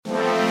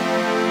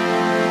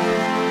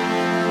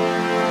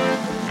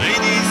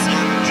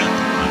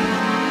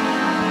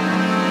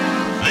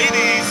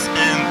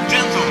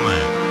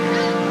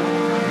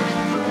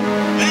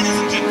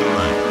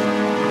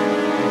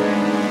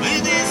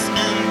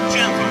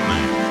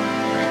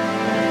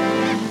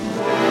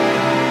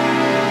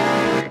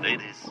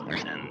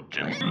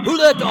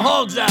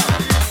hogs out.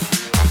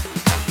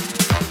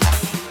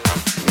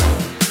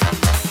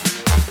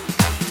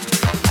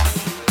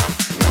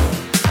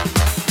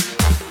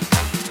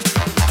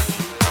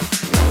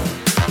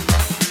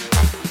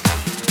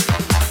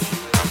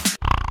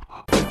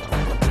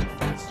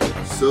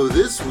 So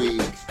this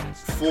week,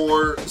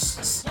 for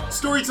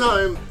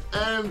Storytime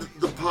and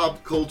the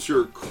Pop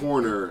Culture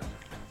Corner,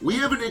 we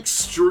have an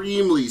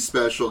extremely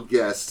special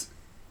guest.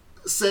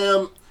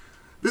 Sam,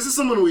 this is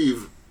someone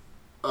we've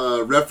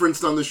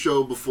referenced on the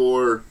show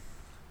before.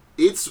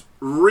 It's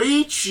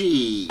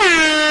Rachie.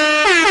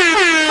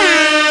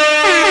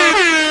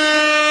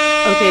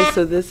 Okay,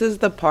 so this is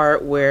the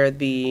part where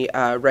the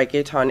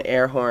reggaeton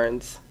air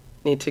horns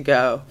need to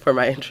go for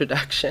my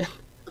introduction.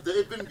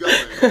 They've been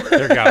going.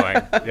 They're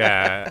going.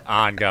 Yeah,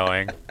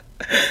 ongoing.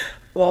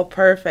 Well,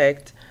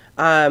 perfect.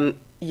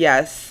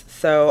 Yes,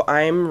 so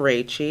I'm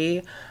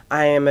Rachie.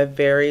 I am a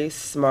very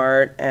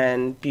smart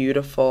and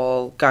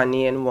beautiful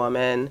Ghanaian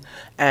woman,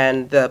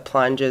 and the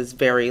Plunge is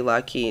very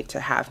lucky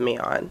to have me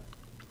on.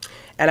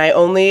 And I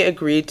only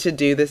agreed to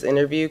do this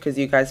interview because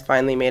you guys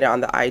finally made it on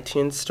the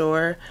iTunes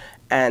store,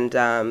 and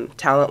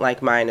talent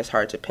like mine is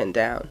hard to pin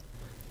down.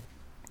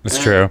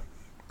 It's true.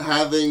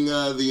 Having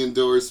the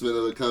endorsement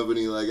of a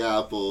company like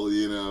Apple,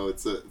 you know,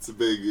 it's a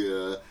big,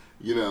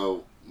 you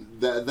know,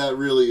 that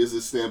really is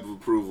a stamp of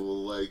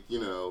approval. Like,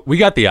 you know, We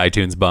got the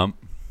iTunes bump.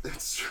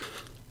 That's true.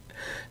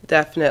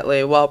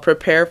 Definitely. Well,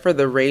 prepare for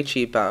the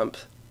Rachie bump.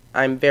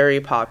 I'm very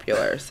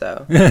popular,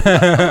 so.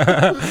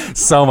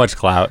 So much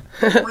clout.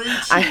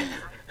 Rachie,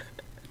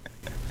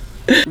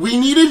 we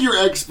needed your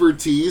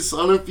expertise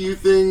on a few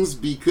things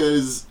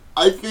because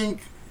I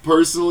think,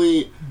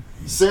 personally,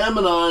 Sam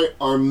and I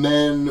are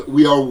men.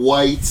 We are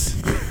white.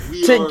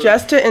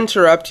 Just to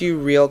interrupt you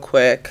real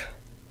quick,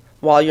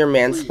 while you're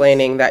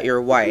mansplaining that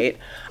you're white,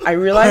 I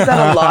realize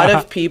that a lot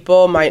of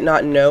people might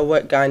not know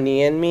what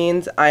Ghanaian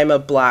means. I'm a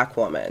black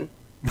woman.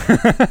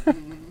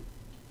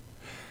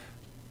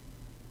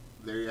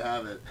 There you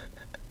have it.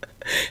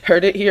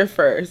 Heard it here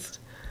first.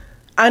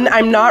 And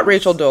I'm not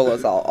Rachel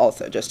Dolezal,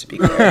 also, just to be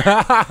clear.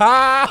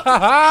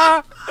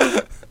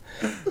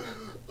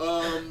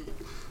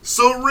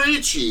 So,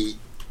 Rachie,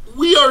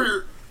 we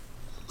are,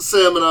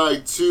 Sam and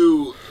I,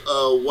 two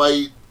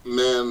white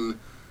men.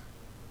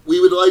 We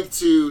would like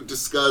to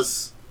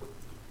discuss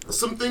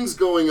some things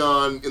going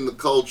on in the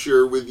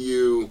culture with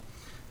you,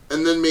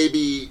 and then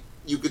maybe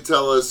you could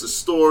tell us a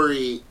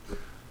story.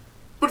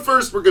 But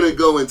first, we're going to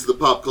go into the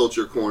Pop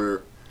Culture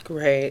Corner.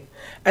 Great.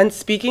 And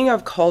speaking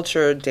of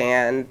culture,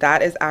 Dan,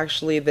 that is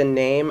actually the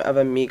name of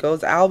a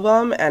Migos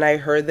album, and I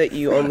heard that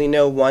you only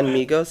know one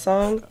Migos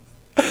song.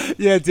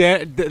 Yeah,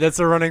 Dan. That's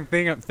a running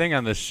thing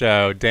on this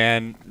show.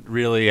 Dan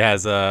really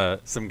has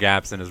some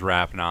gaps in his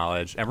rap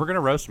knowledge, and we're gonna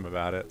roast him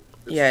about it.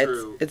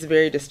 It's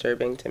very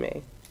disturbing to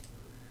me.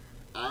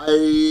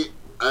 I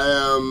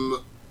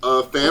am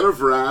a fan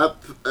of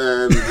rap,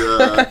 and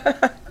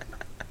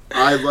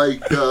I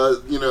like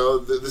you know,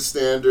 the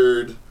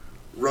standard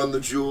Run the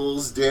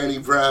Jewels, Danny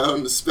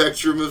Brown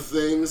spectrum of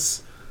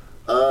things.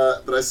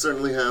 But I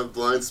certainly have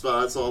blind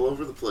spots all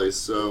over the place,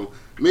 so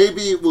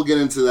maybe we'll get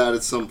into that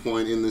at some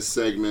point in this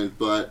segment,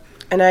 but...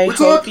 And I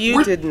hope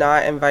you did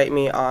not invite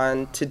me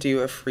on to do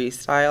a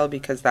freestyle,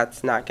 because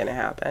that's not going to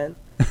happen.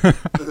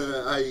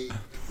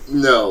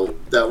 No,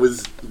 that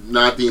was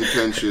not the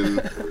intention.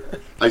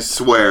 I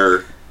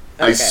swear.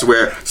 Okay. I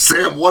swear.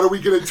 Sam, what are we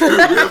going to do? We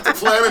have to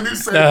plan a new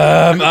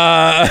segment.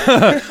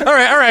 All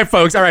right,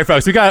 folks.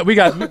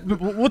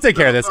 We'll take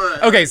care of this. Right.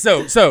 Okay,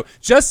 so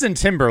Justin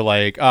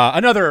Timberlake,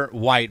 another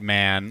white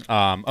man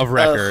of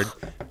record.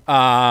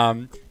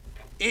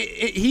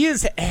 He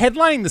is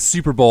headlining the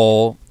Super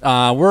Bowl.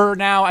 We're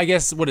now, I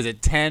guess,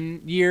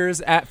 14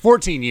 years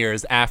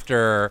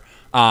after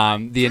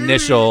the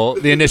initial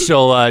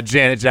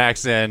Janet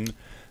Jackson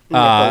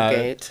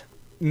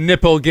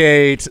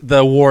Nipplegate,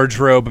 the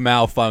wardrobe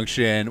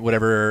malfunction,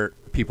 whatever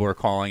people are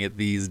calling it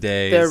these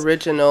days. The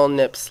original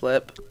nip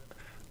slip.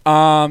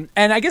 And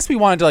I guess we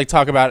wanted to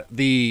talk about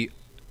the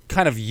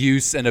kind of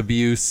use and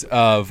abuse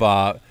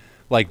of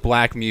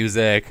black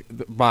music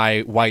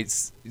by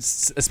whites,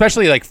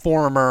 especially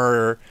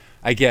former,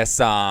 I guess,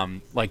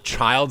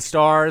 child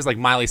stars like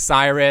Miley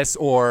Cyrus,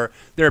 or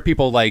there are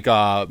people like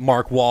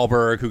Mark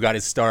Wahlberg, who got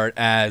his start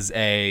as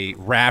a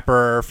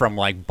rapper from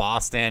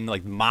Boston,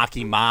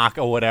 Mocky Mock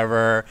or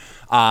whatever.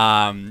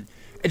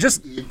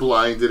 He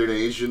blinded an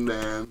Asian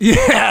man.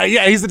 Yeah,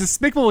 he's a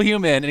despicable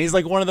human, and he's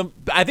one of the.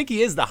 I think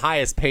he is the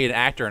highest paid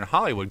actor in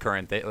Hollywood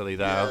currently,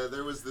 though. Yeah,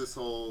 there was this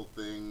whole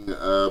thing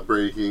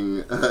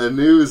breaking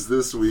news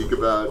this week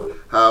about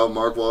how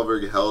Mark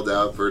Wahlberg held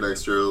out for an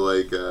extra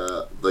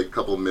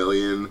couple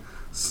million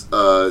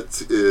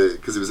because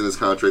it was in his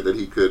contract that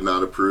he could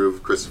not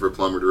approve Christopher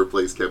Plummer to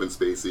replace Kevin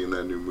Spacey in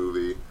that new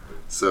movie.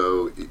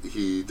 So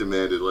he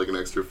demanded an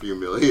extra few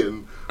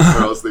million,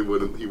 or else he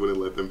wouldn't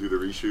let them do the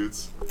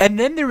reshoots. And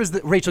then there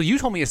was Rachel. You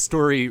told me a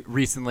story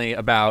recently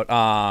about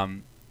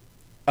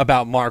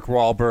about Mark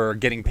Wahlberg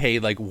getting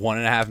paid like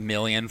 $1.5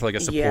 million for like a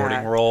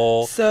supporting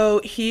role.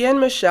 So he and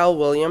Michelle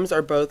Williams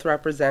are both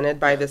represented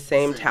by the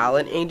same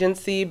talent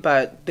agency,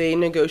 but they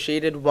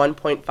negotiated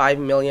 $1.5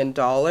 million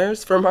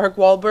for Mark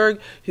Wahlberg,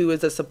 who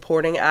is a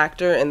supporting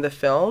actor in the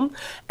film.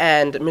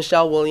 And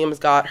Michelle Williams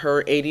got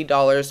her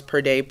 $80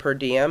 per day per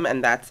diem,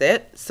 and that's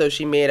it. So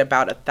she made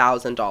about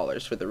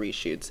 $1,000 for the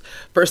reshoots.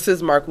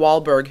 Versus Mark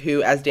Wahlberg,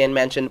 who, as Dan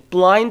mentioned,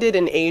 blinded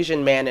an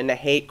Asian man in a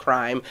hate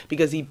crime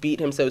because he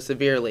beat him so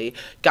severely,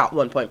 got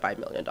 $1.5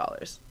 million.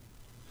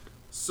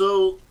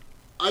 So,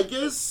 I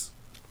guess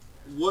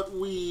what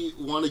we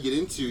want to get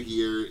into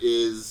here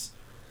is,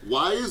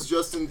 why is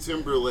Justin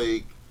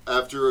Timberlake,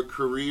 after a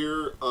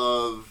career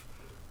of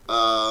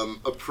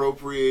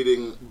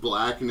appropriating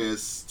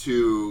blackness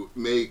to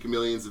make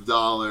millions of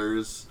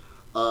dollars,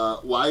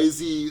 why is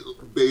he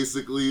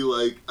basically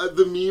like,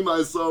 the meme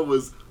I saw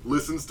was,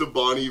 listens to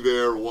Bon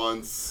Iver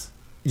once,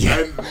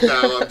 and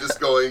now I'm just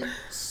going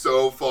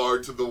so far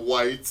to the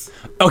whites.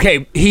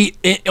 Okay,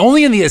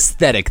 only in the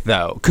aesthetic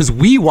though, because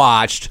we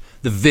watched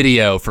the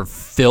video for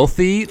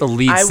 "Filthy," the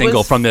lead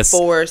single from this. I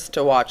was forced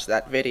to watch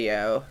that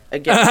video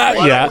against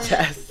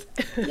protest.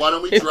 Why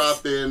don't we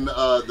drop in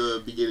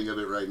the beginning of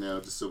it right now,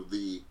 just so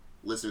the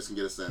listeners can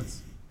get a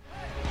sense.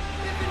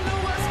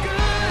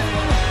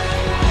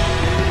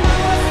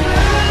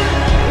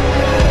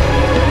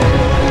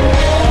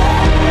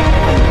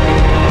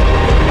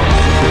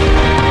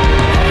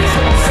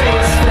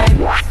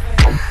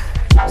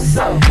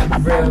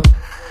 Something real.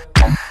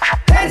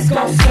 Haters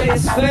gon' say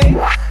it's fake.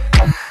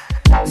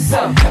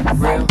 Something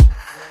real.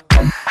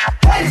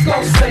 Haters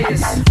gon' say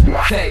it's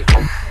fake.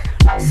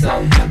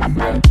 Something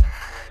real.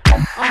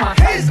 All my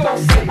haters gon'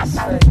 say it's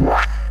fake.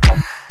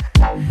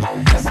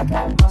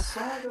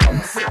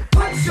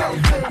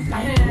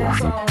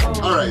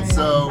 Alright,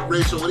 so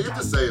Rachel, what do you have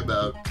to say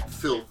about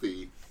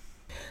Filthy?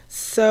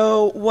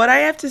 So what I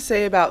have to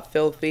say about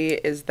Filthy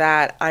is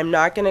that I'm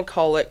not going to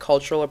call it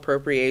cultural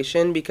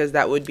appropriation because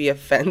that would be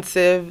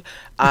offensive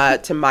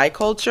to my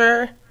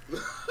culture.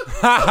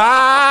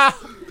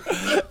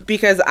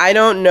 Because I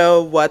don't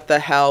know what the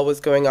hell was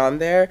going on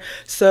there.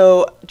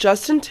 So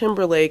Justin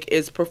Timberlake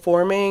is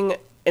performing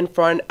in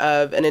front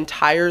of an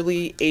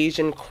entirely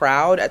Asian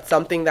crowd at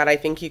something that I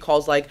think he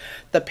calls like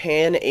the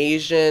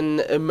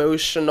Pan-Asian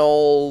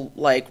Emotional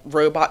like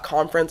Robot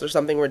Conference or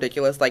something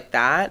ridiculous like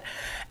that.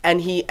 And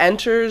he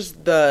enters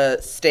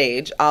the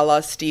stage a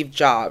la Steve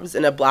Jobs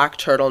in a black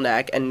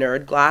turtleneck and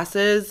nerd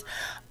glasses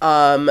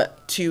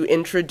to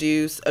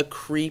introduce a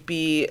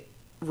creepy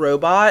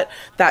robot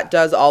that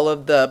does all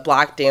of the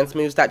black dance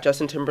moves that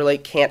Justin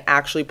Timberlake can't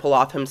actually pull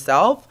off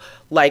himself,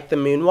 like the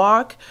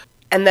moonwalk.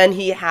 And then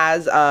he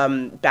has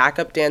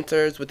backup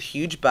dancers with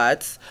huge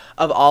butts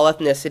of all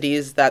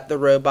ethnicities that the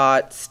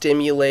robot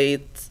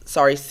simulates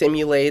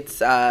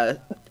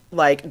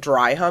like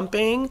dry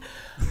humping.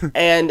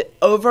 And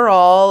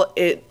overall,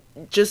 it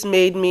just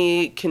made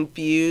me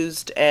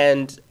confused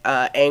and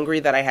angry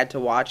that I had to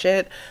watch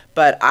it.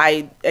 But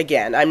I'm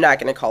not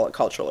going to call it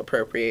cultural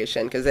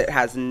appropriation because it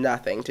has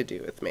nothing to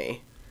do with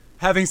me.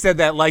 Having said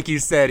that, like you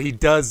said, he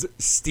does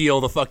steal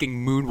the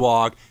fucking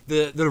moonwalk.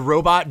 The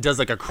robot does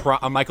like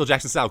a Michael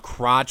Jackson style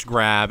crotch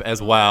grab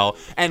as well.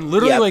 And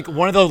literally like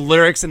one of the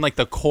lyrics in like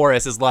the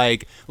chorus is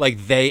like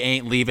they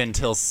ain't leaving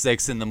till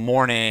 6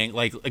 a.m,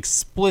 like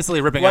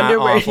explicitly ripping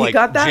off like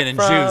gin and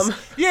juice.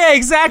 Yeah,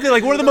 exactly.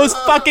 Like one of the most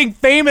fucking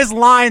famous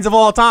lines of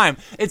all time.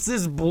 It's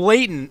this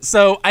blatant.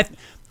 So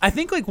I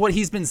think like what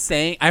he's been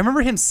saying, I remember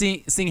him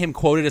seeing him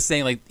quoted as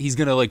saying like he's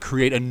gonna like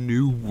create a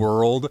new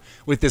world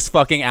with this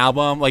fucking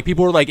album. Like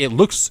people were like, it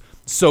looks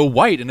so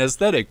white and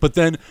aesthetic, but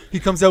then he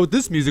comes out with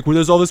this music where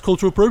there's all this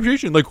cultural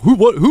appropriation. Like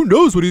who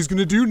knows what he's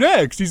gonna do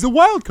next? He's a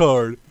wild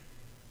card.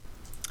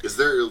 Is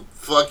there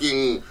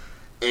fucking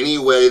any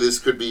way this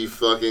could be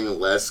fucking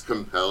less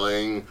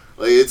compelling?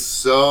 Like it's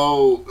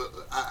so,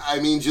 I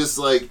mean, just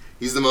like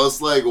he's the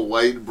most like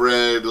white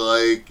bread,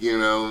 like, you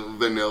know,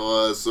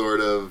 vanilla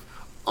sort of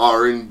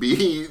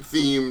R&B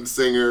themed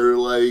singer,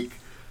 like,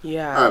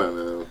 yeah, I don't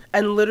know.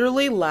 And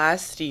literally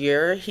last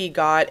year he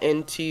got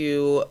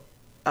into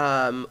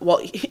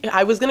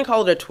I was gonna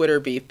call it a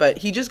Twitter beef, but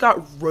he just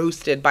got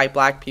roasted by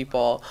black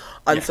people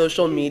on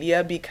social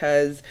media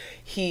because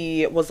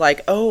he was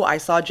like, oh, I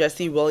saw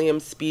Jesse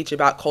Williams' speech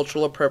about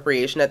cultural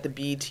appropriation at the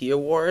BET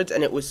Awards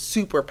and it was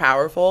super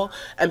powerful,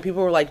 and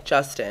people were like,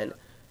 Justin,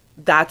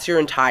 that's your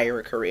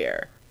entire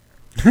career.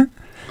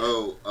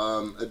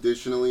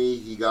 Additionally,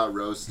 he got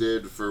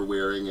roasted for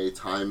wearing a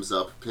Time's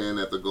Up pin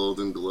at the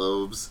Golden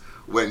Globes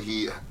when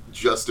he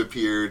just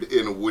appeared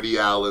in Woody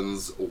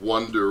Allen's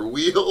Wonder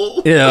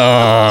Wheel.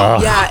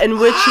 Yeah, in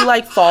which he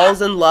like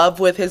falls in love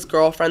with his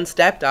girlfriend's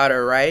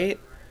stepdaughter, right?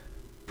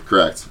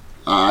 Correct.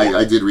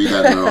 I did read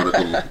that in an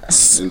article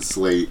in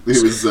Slate.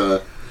 It was, I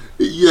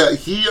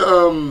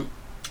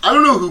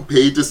don't know who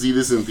paid to see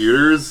this in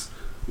theaters,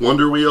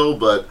 Wonder Wheel,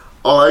 but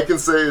all I can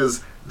say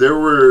is there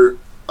were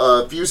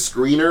a few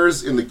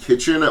screeners in the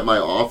kitchen at my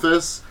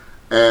office,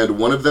 and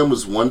one of them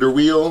was Wonder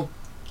Wheel,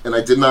 and I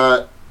did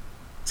not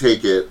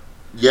take it.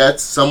 yet.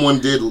 Someone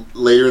did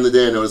later in the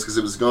day, I noticed, because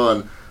it was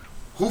gone.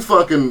 Who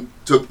fucking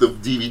took the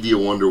DVD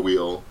of Wonder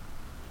Wheel?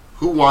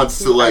 Who wants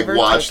to, like, Whoever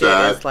watch took it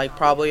that? is, like,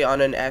 probably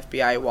on an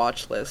FBI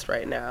watch list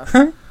right now.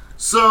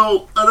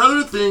 So,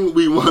 another thing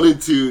we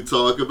wanted to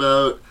talk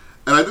about,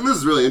 and I think this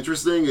is really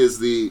interesting, is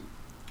the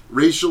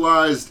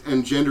racialized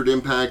and gendered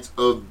impact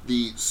of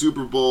the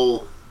Super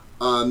Bowl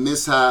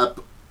mishap,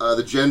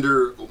 the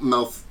gender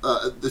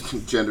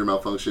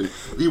malfunction,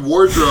 the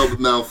wardrobe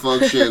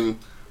malfunction.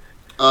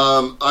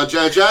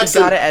 Janet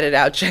Jackson. You gotta edit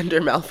out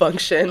gender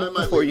malfunction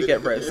before you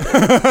get roasted.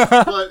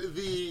 But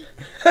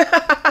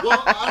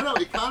well, I don't know.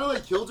 It kind of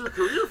like killed her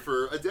career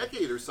for a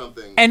decade or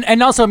something.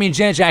 And also, I mean,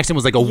 Janet Jackson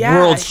was like a Yeah,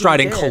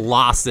 world-striding he did.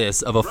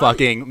 colossus of a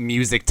fucking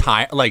music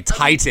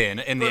titan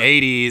in the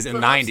 80s and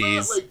 90s.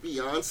 Not like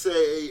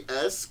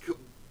Beyonce-esque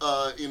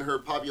in her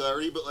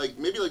popularity, but like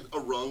maybe like a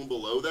rung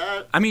below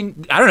that. I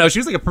mean, I don't know. She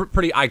was like a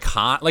pretty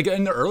icon. Like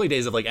in the early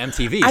days of like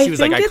MTV, I she was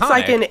think like iconic. it's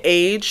like an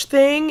age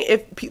thing.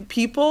 If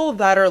people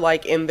that are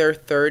like in their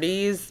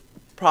 30s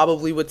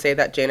probably would say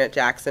that Janet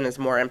Jackson is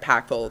more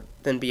impactful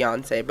than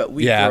Beyonce, but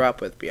we Yeah. grew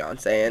up with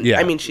Beyonce, and Yeah.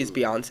 I mean she's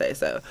Beyonce,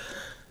 so.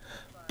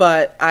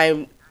 But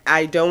I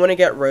don't want to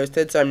get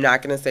roasted, so I'm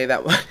not going to say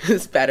that one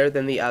is better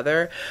than the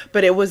other.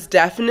 But it was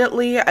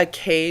definitely a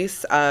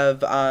case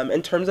of,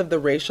 in terms of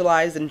the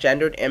racialized and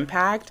gendered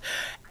impact,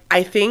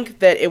 I think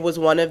that it was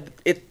one of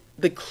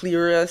the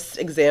clearest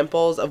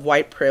examples of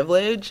white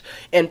privilege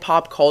in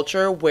pop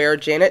culture, where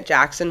Janet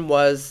Jackson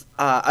was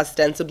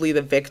ostensibly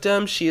the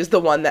victim. She is the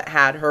one that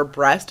had her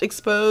breast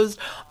exposed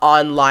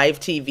on live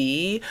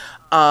TV.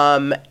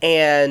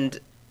 And,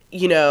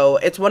 you know,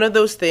 it's one of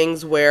those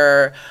things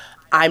where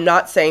I'm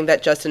not saying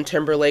that Justin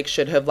Timberlake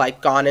should have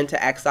like gone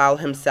into exile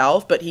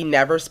himself, but he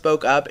never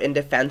spoke up in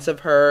defense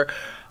of her,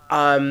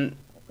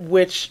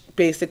 which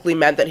basically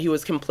meant that he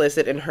was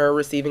complicit in her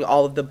receiving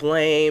all of the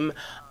blame.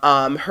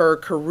 Her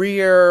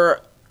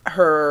career,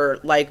 her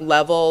like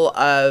level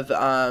of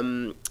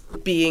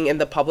being in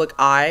the public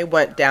eye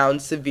went down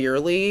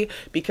severely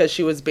because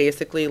she was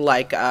basically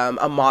like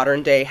a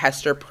modern day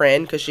Hester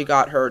Prynne, because she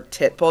got her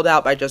tit pulled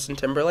out by Justin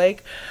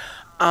Timberlake.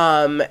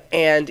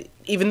 And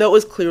even though it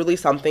was clearly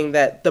something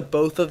that the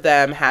both of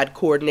them had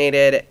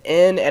coordinated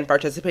in and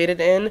participated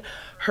in,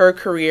 her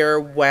career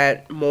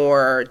went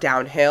more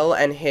downhill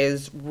and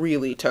his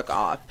really took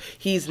off.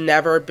 He's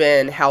never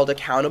been held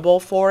accountable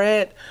for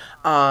it,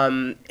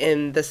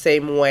 in the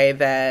same way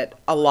that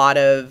a lot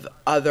of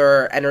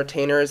other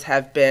entertainers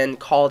have been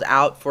called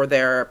out for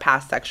their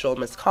past sexual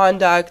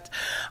misconduct.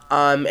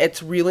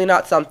 It's really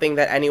not something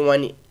that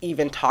anyone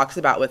even talks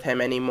about with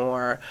him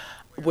anymore.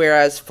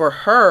 Whereas for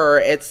her,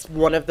 it's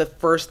one of the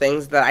first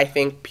things that I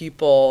think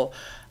people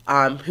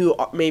who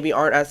maybe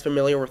aren't as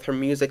familiar with her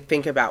music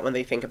think about when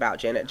they think about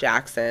Janet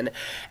Jackson.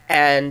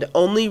 And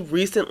only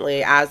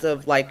recently, as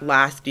of like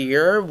last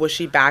year, was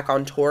she back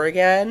on tour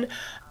again.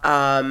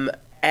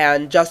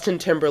 And Justin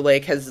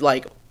Timberlake has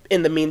like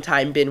in the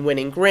meantime been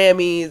winning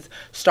Grammys,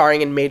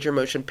 starring in major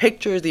motion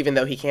pictures, even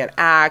though he can't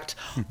act,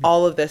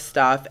 all of this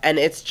stuff. And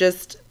it's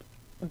just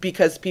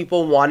because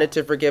people wanted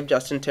to forgive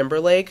Justin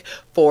Timberlake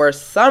for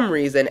some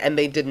reason, and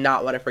they did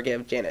not want to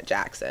forgive Janet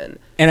Jackson.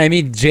 And I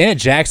mean, Janet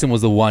Jackson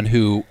was the one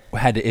who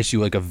had to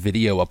issue like a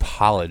video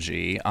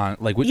apology on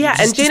like.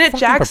 And Janet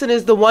Jackson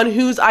is the one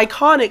who's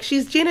iconic.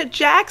 She's Janet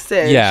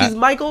Jackson. Yeah. She's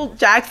Michael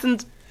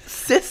Jackson's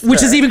sister.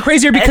 Which is even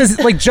crazier because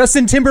like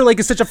Justin Timberlake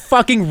is such a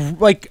fucking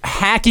like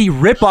hacky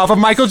ripoff of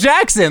Michael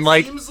Jackson.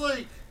 Like.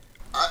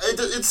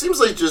 It seems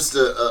like just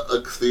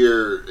a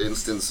clear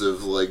instance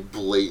of like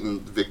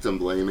blatant victim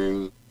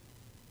blaming.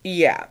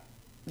 Yeah,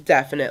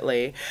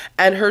 definitely.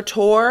 And her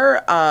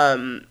tour,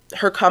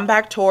 her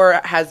comeback tour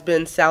has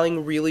been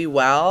selling really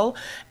well.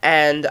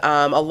 And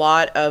a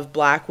lot of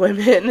Black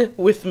women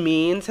with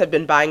means have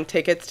been buying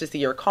tickets to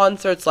see her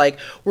concerts. Like,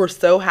 we're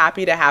so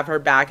happy to have her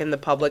back in the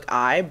public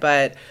eye,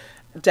 but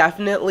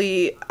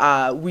definitely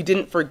we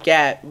didn't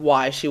forget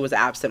why she was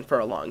absent for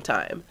a long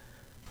time.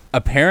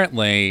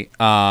 Apparently,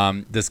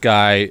 this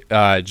guy,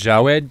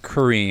 Jawed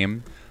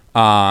Karim,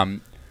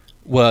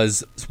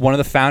 was one of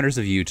the founders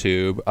of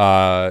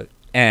YouTube,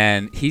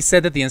 and he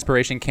said that the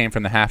inspiration came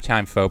from the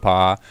halftime faux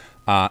pas.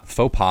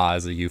 Faux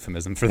pas is a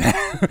euphemism for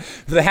that.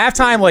 For the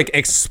halftime, like,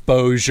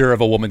 exposure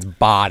of a woman's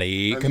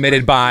body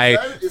committed by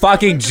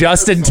fucking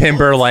Justin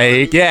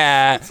Timberlake.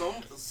 Yeah.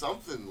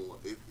 Something.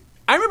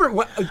 I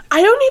remember...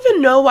 I don't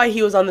even know why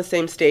he was on the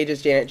same stage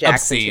as Janet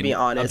Jackson, Obscene. to be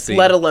honest, Obscene.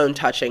 let alone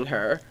touching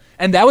her.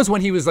 And that was when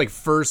he was like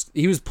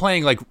he was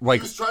playing like He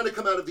was trying to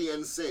come out of the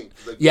NSYNC,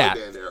 the Yeah. boy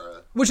band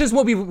era. which is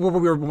what we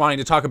were wanting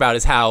to talk about,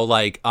 is how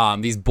like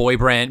these boy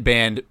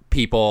band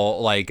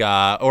people like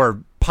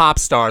or pop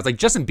stars like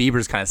Justin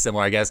Bieber's kind of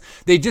similar, I guess.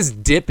 They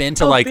just dip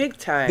into big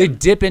time. they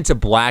dip into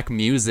black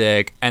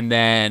music and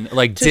then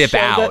like To dip show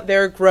out. that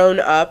they're grown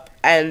up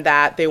and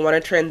that they want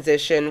to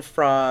transition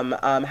from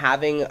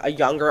having a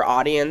younger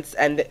audience,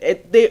 and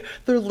they're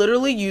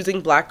literally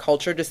using Black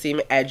culture to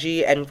seem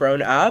edgy and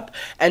grown up,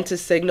 and to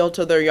signal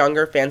to their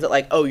younger fans that,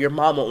 like, oh, your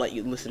mom won't let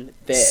you listen to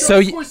this. So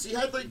of course he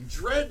had like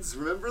dreads.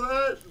 Remember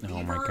that?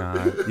 Oh my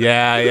god.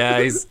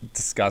 Yeah, he's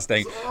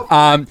disgusting.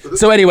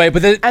 So anyway,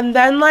 but and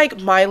then like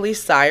Miley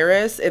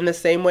Cyrus, in the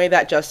same way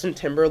that Justin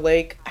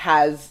Timberlake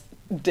has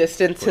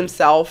distanced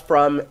himself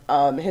from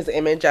his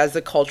image as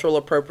a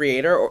cultural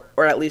appropriator,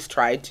 or at least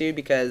tried to,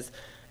 because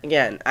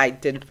again, I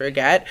didn't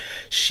forget,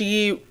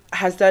 she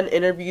has done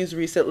interviews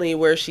recently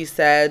where she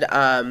said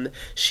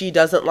she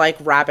doesn't like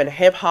rap and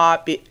hip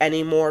hop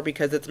anymore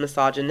because it's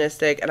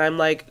misogynistic, and I'm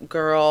like,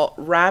 girl,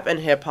 rap and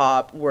hip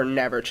hop were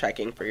never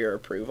checking for your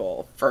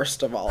approval,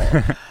 first of all.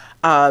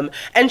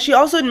 And she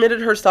also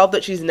admitted herself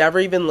that she's never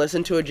even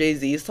listened to a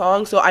Jay-Z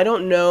song, so I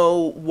don't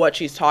know what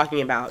she's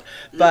talking about.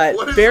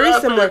 But very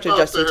similar to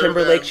Justin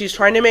Timberlake, she's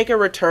trying to make a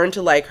return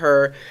to like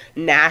her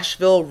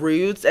Nashville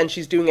roots, and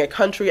she's doing a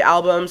country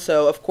album,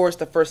 so of course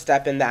the first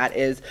step in that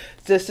is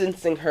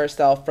distancing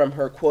herself from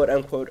her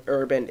quote-unquote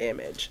urban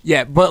image.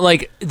 Yeah, but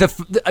like,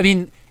 I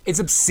mean, it's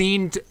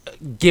obscene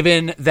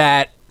given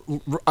that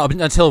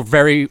until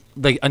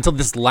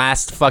this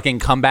last fucking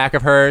comeback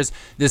of hers,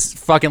 this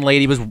fucking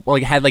lady was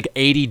like had like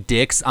 80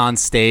 dicks on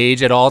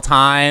stage at all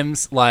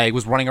times, like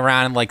was running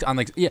around and like on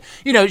like, yeah,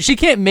 you know, she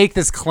can't make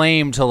this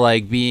claim to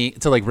like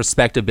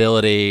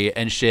respectability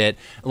and shit,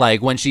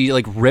 like when she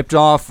like ripped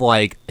off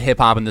like hip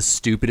hop in the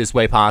stupidest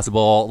way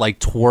possible, like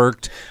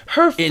twerked.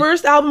 Her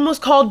first album was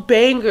called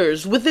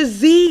Bangers with a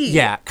Z.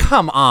 Yeah,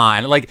 come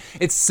on, like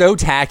it's so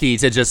tacky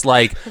to just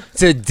like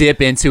to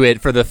dip into it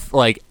for the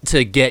like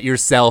to get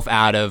yourself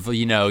out of,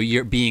 you know,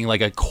 you're being like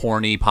a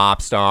corny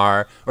pop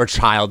star or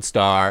child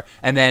star,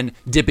 and then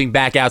dipping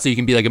back out so you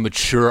can be like a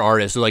mature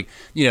artist, or like,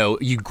 you know,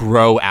 you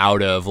grow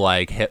out of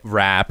like hip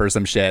rap or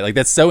some shit. Like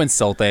that's so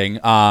insulting.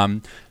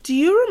 Do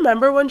you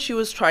remember when she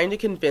was trying to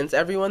convince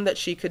everyone that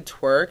she could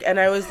twerk? And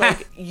I was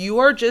like, you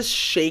are just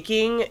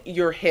shaking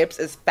your hips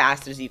as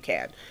fast as you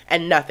can,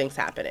 and nothing's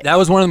happening. That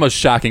was one of the most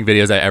shocking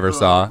videos I ever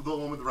saw. The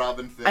one with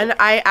Robin Thicke. And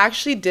I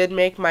actually did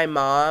make my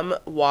mom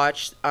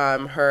watch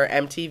her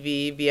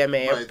MTV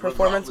VMA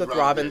performance with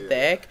Robin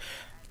Thicke.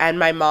 And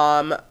my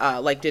mom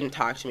like didn't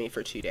talk to me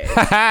for 2 days.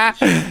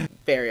 She was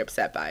very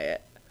upset by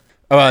it.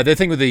 Oh, the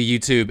thing with the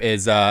YouTube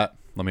is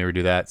let me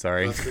redo that.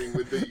 Sorry. The thing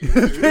with the YouTube.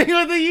 The thing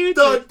with the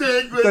YouTube. The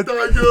thing with the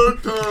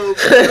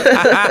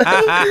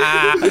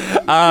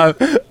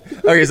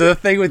YouTube. Okay, so the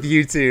thing with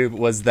YouTube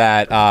was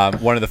that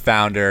one of the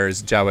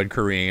founders, Jawed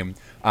Karim,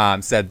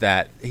 said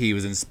that he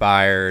was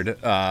inspired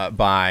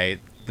by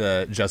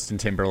the Justin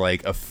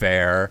Timberlake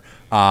affair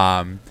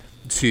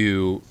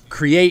to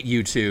create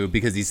YouTube,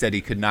 because he said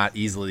he could not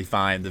easily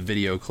find the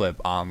video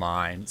clip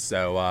online.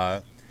 So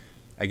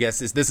I guess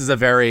this is a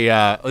very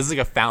this is like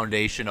a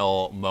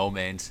foundational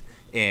moment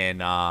in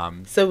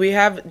So we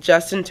have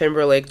Justin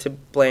Timberlake to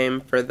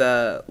blame for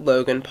the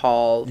Logan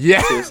Paul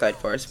Suicide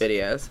Force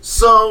videos.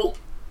 So,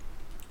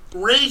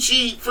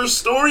 Rachie, for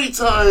story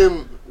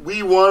time,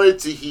 we wanted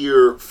to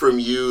hear from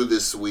you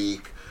this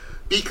week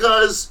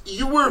because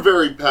you were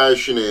very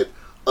passionate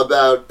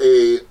about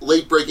a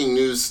late-breaking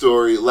news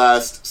story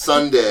last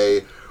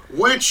Sunday,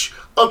 which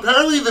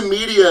apparently the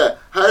media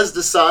has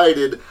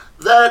decided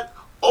that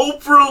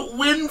Oprah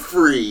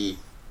Winfrey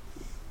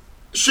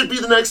should be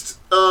the next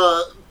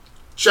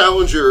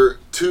challenger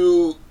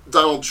to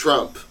Donald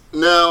Trump.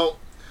 Now,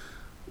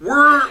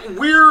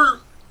 we're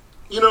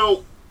you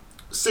know,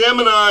 Sam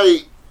and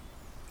I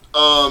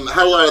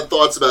had a lot of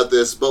thoughts about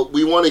this, but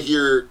we want to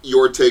hear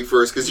your take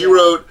first, because you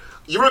wrote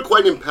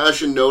quite an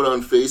impassioned note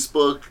on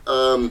Facebook,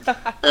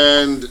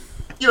 and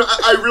you know,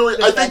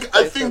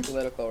 I think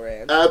political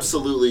rant.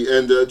 Absolutely,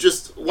 and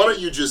just why don't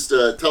you just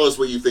tell us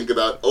what you think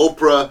about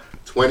Oprah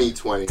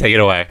 2020? Take it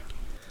away.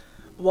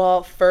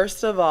 Well,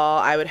 first of all,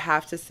 I would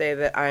have to say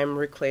that I'm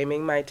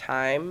reclaiming my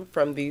time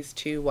from these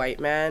two white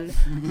men.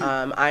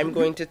 I'm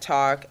going to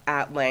talk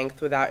at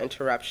length without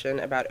interruption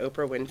about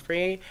Oprah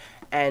Winfrey,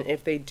 and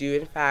if they do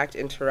in fact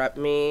interrupt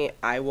me,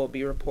 I will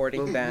be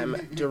reporting them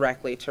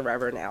directly to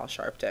Reverend Al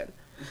Sharpton.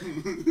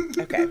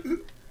 Okay,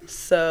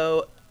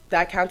 so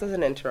that counts as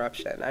an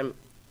interruption. I'm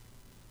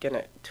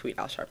gonna tweet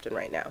Al Sharpton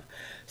right now.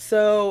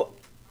 So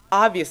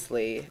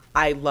obviously,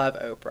 I love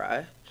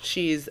Oprah.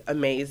 She's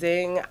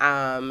amazing.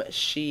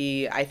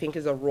 She, I think,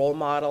 is a role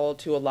model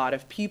to a lot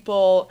of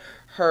people.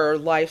 Her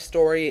life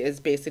story is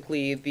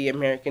basically the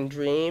American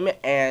dream,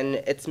 and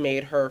it's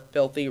made her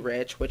filthy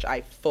rich, which I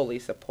fully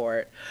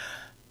support.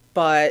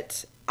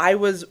 But I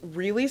was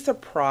really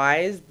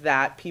surprised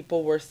that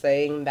people were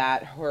saying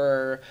that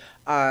her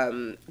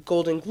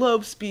Golden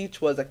Globe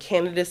speech was a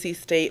candidacy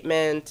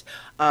statement,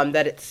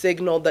 that it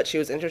signaled that she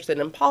was interested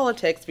in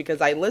politics,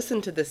 because I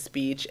listened to the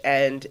speech,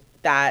 and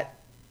that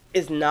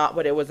is not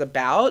what it was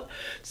about.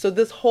 So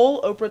this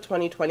whole Oprah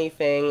 2020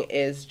 thing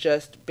is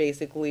just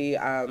basically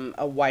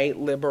a white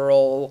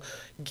liberal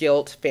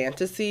guilt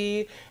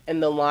fantasy, in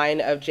the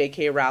line of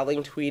J.K.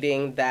 Rowling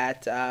tweeting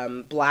that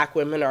black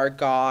women are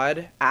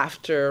God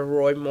after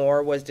Roy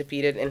Moore was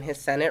defeated in his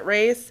Senate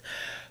race.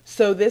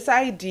 So this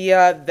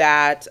idea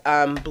that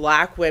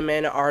black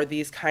women are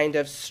these kind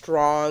of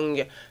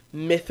strong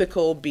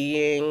mythical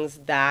beings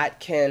that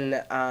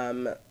can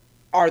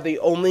are the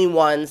only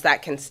ones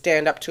that can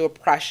stand up to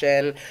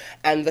oppression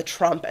and the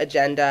Trump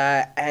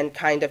agenda and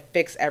kind of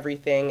fix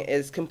everything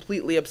is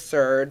completely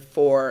absurd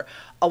for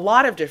a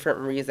lot of different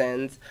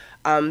reasons.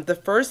 The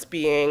first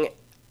being,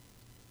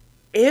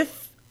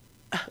 if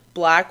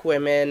black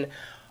women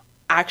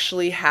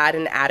actually had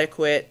an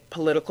adequate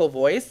political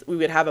voice, we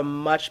would have a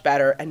much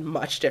better and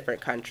much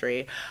different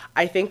country.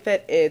 I think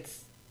that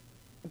it's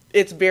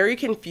very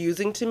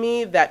confusing to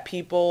me that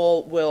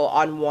people will,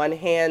 on one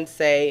hand,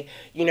 say,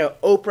 you know,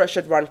 Oprah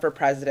should run for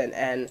president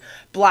and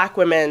black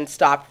women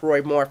stopped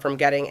Roy Moore from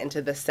getting into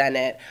the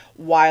Senate,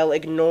 while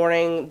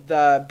ignoring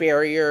the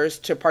barriers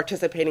to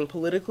participating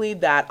politically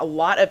that a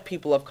lot of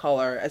people of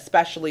color,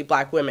 especially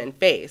black women,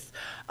 face.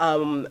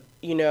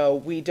 You know,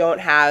 we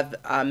don't have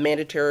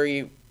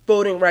mandatory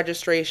voting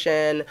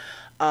registration.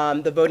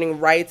 The Voting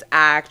Rights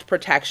Act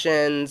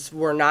protections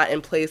were not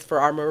in place for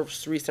our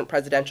most recent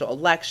presidential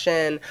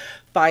election.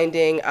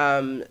 Finding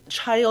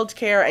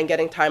childcare and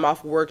getting time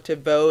off work to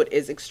vote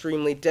is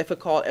extremely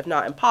difficult, if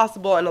not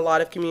impossible, in a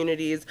lot of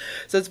communities.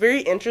 So it's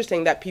very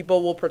interesting that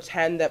people will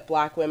pretend that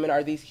black women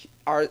are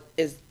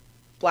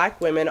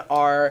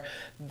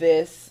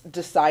this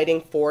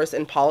deciding force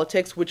in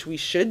politics, which we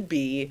should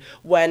be,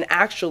 when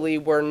actually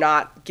we're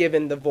not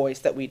given the voice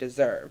that we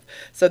deserve.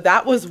 So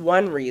that was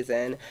one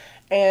reason.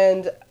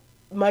 And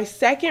my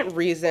second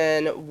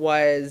reason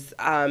was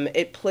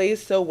it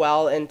plays so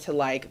well into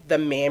like the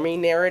mammy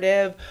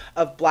narrative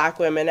of black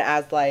women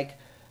as like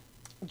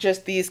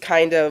just these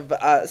kind of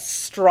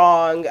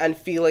strong,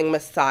 unfeeling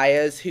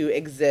messiahs who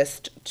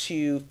exist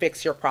to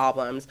fix your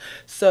problems.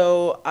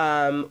 So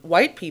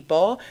white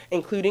people,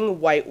 including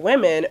white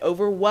women,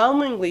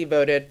 overwhelmingly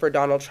voted for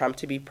Donald Trump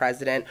to be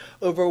president,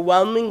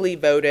 overwhelmingly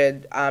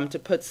voted to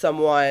put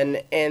someone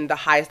in the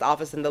highest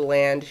office in the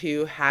land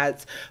who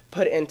has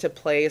put into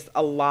place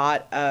a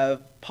lot of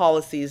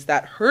policies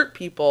that hurt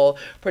people,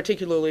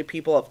 particularly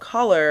people of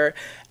color.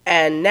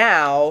 And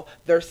now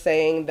they're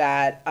saying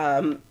that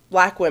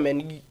black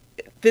women,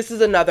 this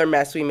is another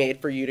mess we made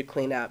for you to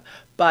clean up.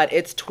 But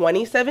it's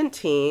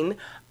 2017.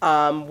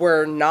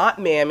 We're not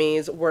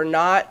mammies. We're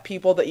not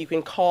people that you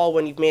can call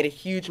when you've made a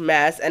huge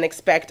mess and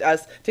expect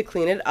us to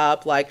clean it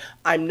up. Like,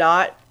 I'm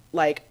not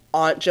like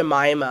Aunt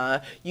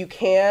Jemima. You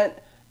can't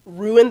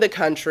ruin the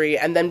country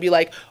and then be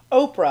like,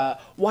 Oprah,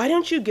 why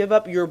don't you give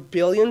up your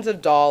billions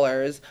of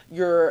dollars,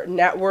 your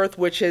net worth,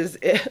 which has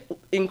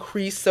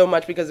increased so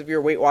much because of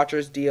your Weight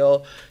Watchers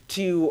deal,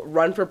 to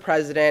run for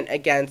president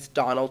against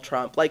Donald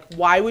Trump? Like,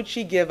 why would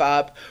she give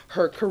up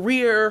her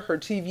career, her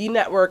TV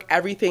network,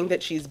 everything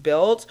that she's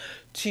built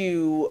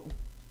to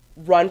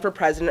run for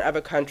president of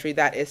a country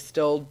that is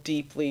still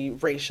deeply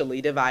racially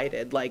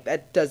divided? Like,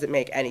 that doesn't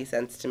make any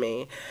sense to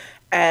me.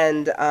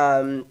 And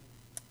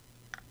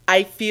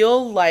I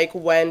feel like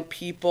when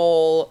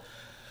people,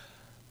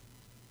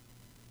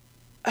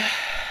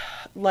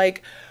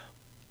 like,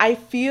 I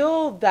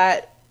feel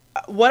that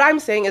what I'm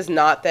saying is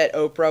not that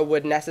Oprah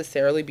would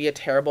necessarily be a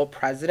terrible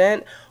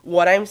president.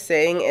 What I'm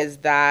saying is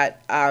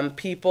that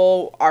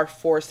people are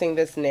forcing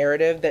this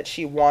narrative that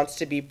she wants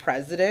to be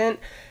president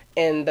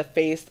in the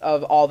face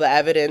of all the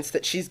evidence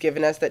that she's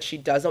given us that she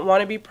doesn't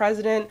want to be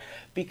president,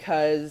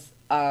 because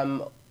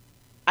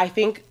I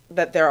think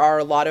that there are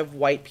a lot of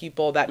white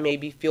people that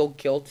maybe feel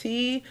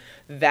guilty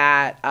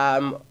that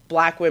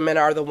black women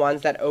are the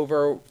ones that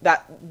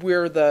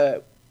we're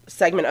the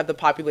segment of the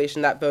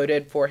population that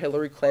voted for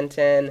Hillary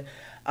Clinton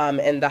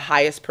in the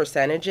highest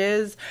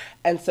percentages.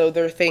 And so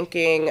they're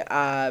thinking,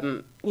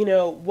 you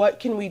know, what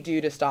can we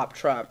do to stop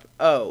Trump?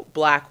 Oh,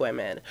 black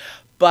women.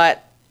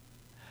 But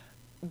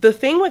the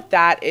thing with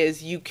that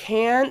is you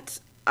can't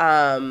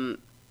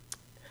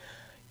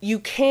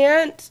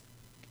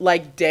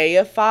like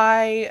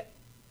deify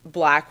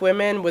black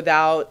women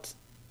without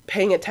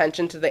paying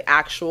attention to the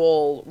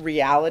actual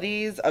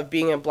realities of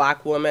being a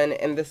black woman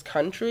in this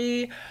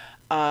country.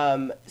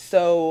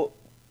 So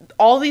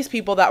all these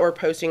people that were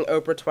posting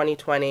Oprah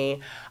 2020,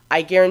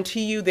 I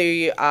guarantee you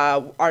they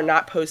are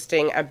not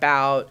posting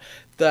about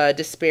the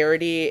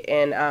disparity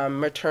in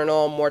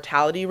maternal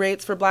mortality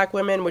rates for black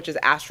women, which is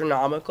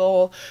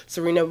astronomical.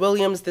 Serena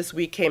Williams this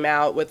week came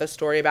out with a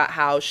story about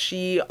how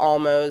she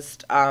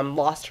almost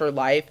lost her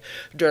life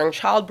during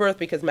childbirth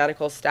because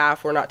medical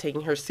staff were not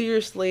taking her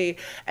seriously.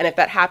 And if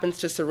that happens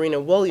to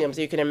Serena Williams,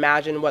 you can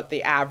imagine what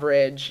the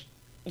average,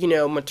 you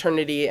know,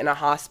 maternity in a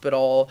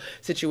hospital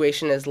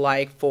situation is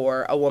like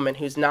for a woman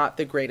who's not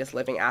the greatest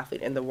living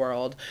athlete in the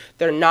world.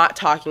 They're not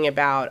talking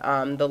about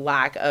the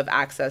lack of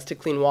access to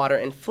clean water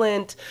in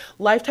Flint.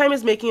 Lifetime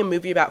is making a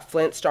movie about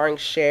Flint starring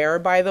Cher,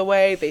 by the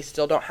way. They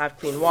still don't have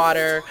clean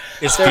water.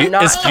 Is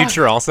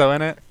Future also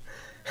in it?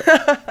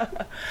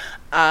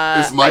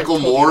 Is Michael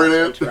Moore in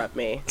it? Interrupt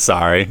me.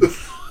 Sorry.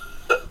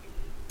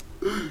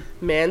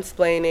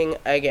 Mansplaining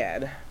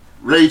again.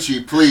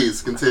 Rachie,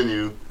 please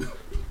continue.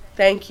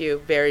 Thank you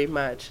very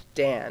much,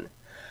 Dan.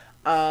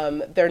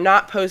 They're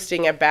not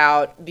posting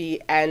about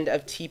the end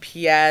of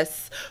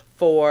TPS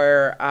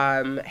for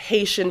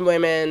Haitian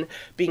women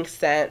being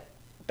sent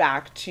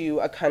back to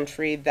a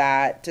country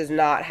that does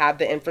not have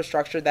the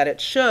infrastructure that it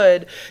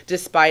should,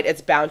 despite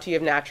its bounty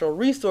of natural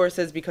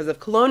resources because of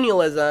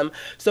colonialism.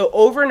 So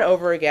over and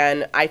over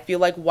again, I feel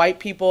like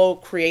white people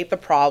create the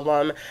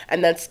problem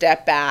and then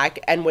step back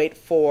and wait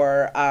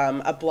for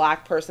a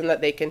black person that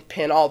they can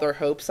pin all their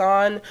hopes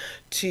on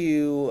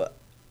to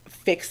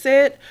fix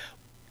it.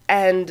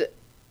 And,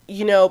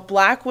 you know,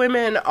 black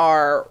women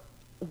are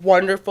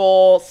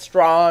wonderful,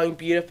 strong,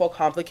 beautiful,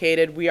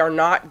 complicated. We are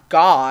not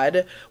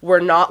God. We're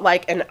not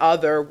like an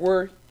other.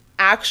 We're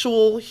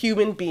actual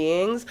human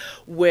beings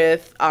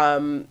with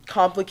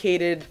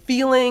complicated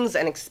feelings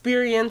and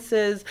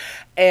experiences.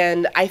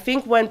 And I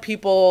think when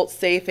people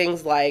say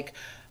things like,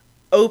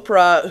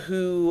 Oprah,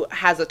 who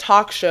has a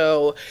talk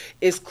show,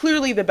 is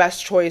clearly the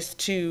best choice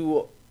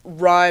to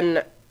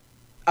run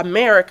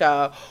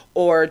America,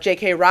 or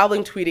J.K.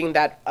 Rowling tweeting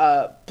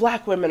that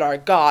black women are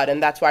God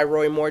and that's why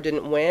Roy Moore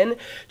didn't win,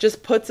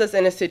 just puts us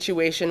in a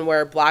situation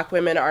where black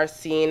women are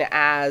seen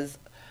as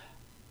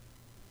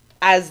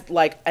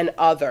like an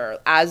other,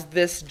 as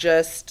this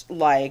just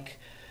like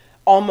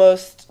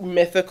almost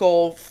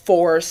mythical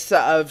force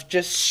of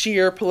just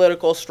sheer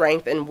political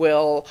strength and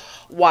will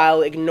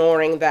while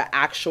ignoring the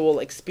actual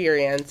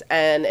experience.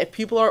 And if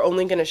people are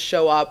only going to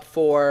show up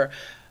for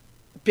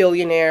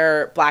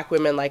billionaire black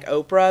women like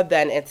Oprah,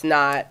 then it's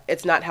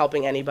not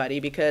helping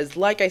anybody, because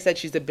like I said,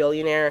 she's a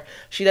billionaire.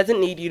 She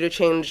doesn't need you to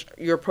change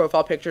your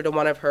profile picture to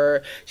one of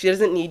her. She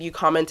doesn't need you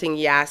commenting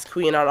Yas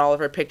Queen on all of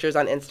her pictures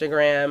on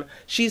Instagram.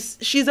 She's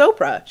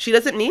Oprah. She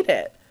doesn't need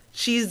it.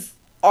 She's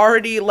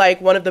already like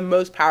one of the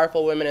most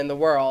powerful women in the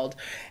world.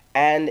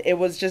 And it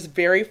was just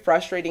very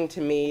frustrating to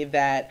me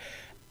that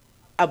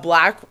a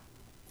black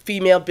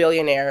female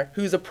billionaire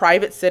who's a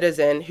private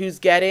citizen, who's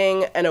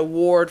getting an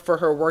award for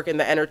her work in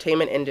the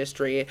entertainment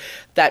industry,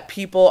 that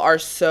people are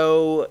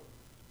so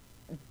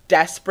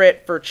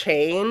desperate for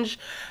change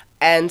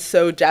and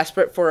so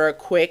desperate for a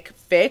quick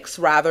fix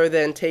rather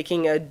than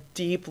taking a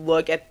deep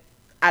look at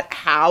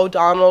how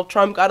Donald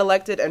Trump got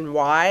elected and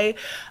why.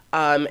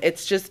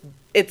 It's just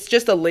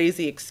a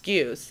lazy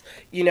excuse.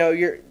 You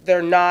know,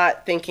 they're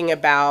not thinking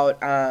about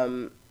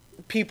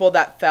people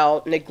that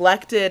felt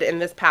neglected in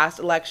this past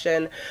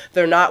election.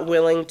 They're not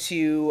willing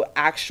to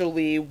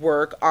actually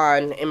work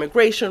on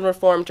immigration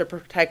reform to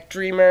protect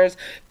dreamers.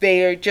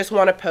 They just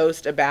want to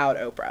post about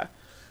Oprah.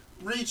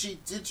 Rachie,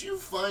 did you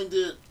find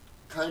it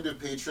kind of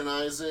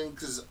patronizing?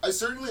 Because I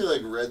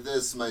certainly read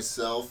this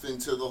myself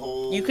into the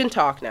whole... You can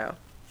talk now.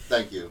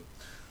 Thank you.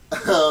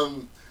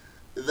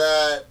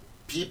 That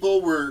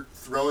people were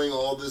throwing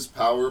all this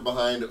power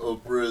behind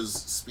Oprah's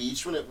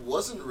speech when it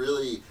wasn't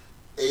really...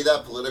 A,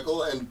 that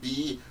political, and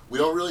B, we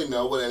don't really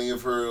know what any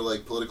of her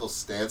political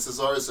stances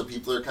are, so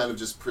people are kind of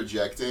just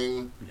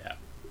projecting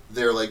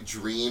their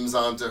dreams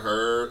onto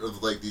her of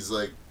these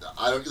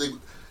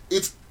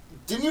it's.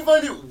 Didn't you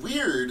find it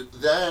weird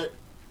that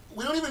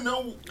we don't even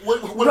know what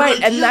her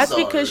ideas and that's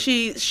are? because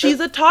she's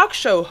a talk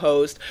show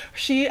host.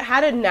 She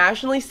had a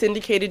nationally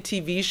syndicated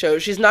TV show.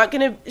 She's not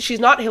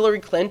Hillary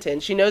Clinton.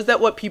 She knows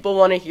that what people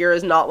want to hear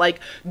is not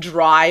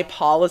dry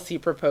policy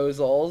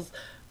proposals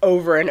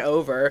over and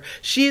over.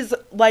 She's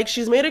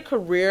made a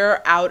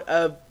career out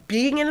of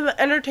being in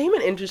the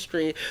entertainment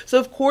industry. So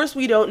of course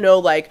we don't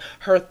know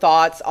her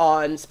thoughts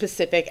on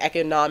specific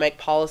economic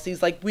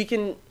policies. We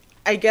can,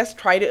 I guess,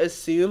 try to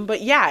assume,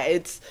 but yeah,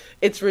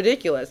 it's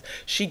ridiculous.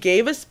 She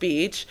gave a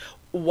speech.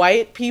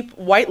 White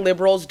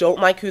liberals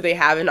don't like who they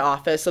have in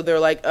office, so they're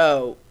like,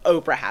 oh,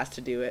 Oprah has to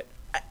do it.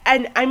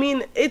 And I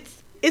mean,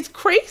 it's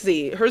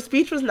crazy. Her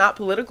speech was not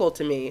political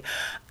to me.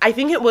 I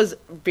think it was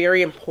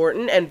very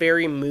important and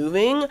very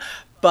moving,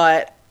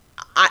 but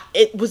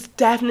it was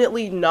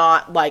definitely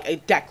not a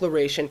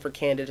declaration for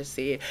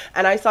candidacy.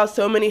 And I saw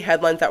so many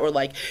headlines that were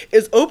like,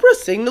 is Oprah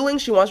signaling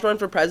she wants to run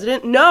for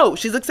president? No,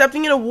 she's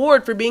accepting an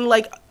award for being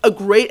a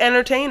great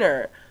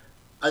entertainer.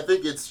 I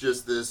think it's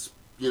just this,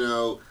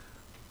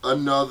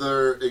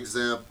 another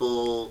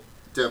example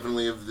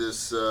definitely of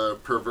this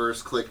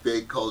perverse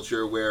clickbait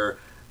culture where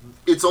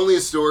it's only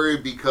a story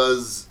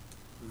because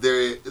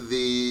the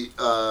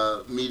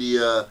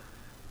media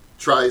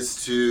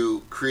tries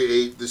to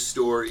create the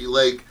story.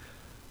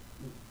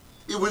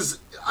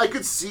 I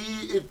could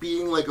see it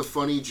being a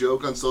funny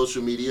joke on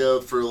social media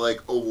for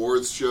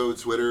awards show,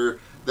 Twitter,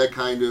 that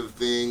kind of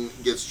thing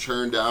gets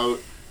churned out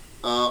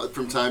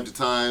from time to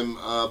time,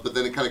 but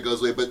then it kind of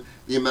goes away. But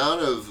the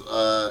amount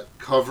of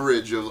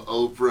coverage of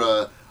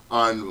Oprah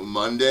on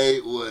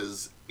Monday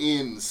was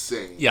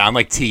insane. Yeah, on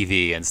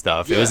TV and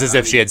stuff. Yeah, it was as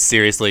if she had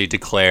seriously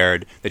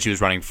declared that she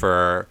was running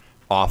for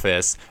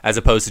office, as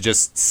opposed to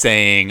just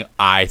saying,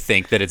 I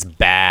think that it's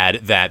bad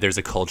that there's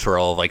a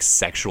cultural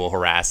sexual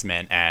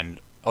harassment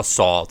and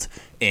assault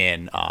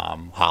in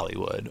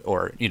Hollywood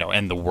or,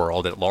 in the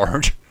world at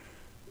large.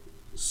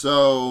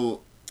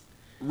 So,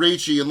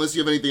 Rachie, unless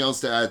you have anything else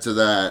to add to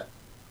that.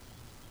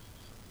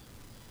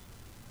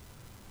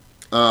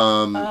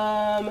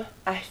 I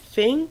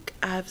think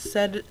I've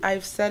said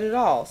it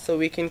all. So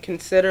we can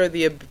consider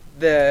the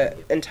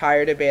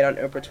entire debate on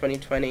Oprah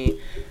 2020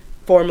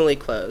 formally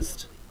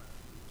closed.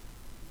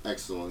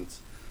 Excellent.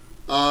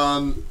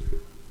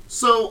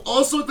 So,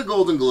 also at the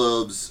Golden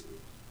Globes,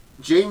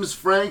 James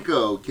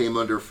Franco came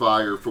under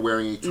fire for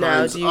wearing a Time's Up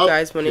Now, do you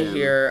guys want to pin.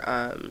 hear,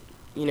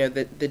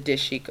 the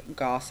dishy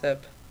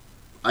gossip?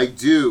 I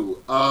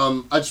do.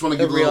 I just want to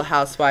The give Real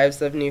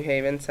Housewives of New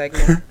Haven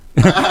segment?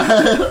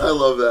 I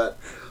love that.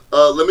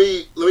 Let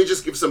me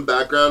just give some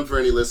background for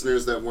any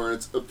listeners that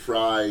weren't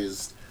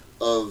apprised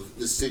of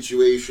the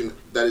situation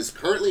that is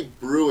currently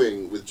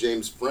brewing with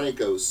James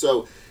Franco.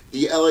 So,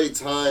 the LA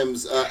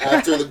Times,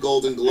 after the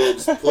Golden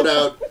Globes, put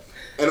out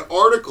an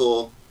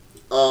article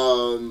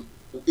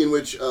in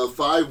which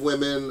 5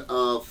 women,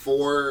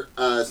 4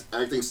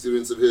 acting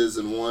students of his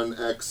and 1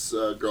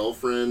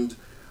 ex-girlfriend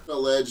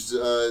alleged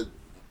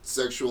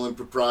sexual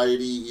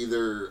impropriety,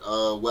 either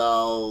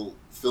while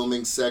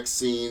filming sex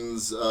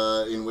scenes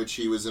in which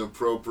he was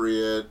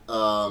inappropriate,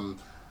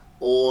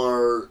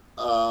 or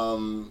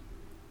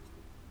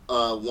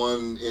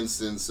one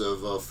instance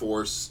of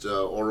forced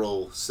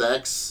oral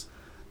sex,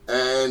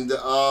 and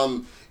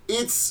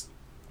it's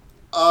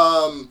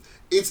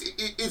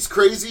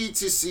crazy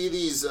to see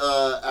these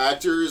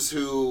actors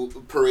who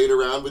parade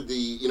around with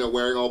the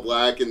wearing all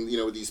black and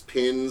with these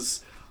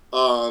pins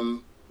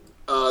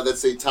that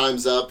say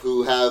 "Time's Up,"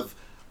 who have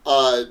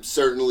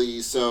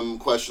certainly some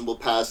questionable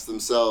past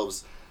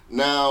themselves.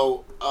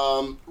 Now,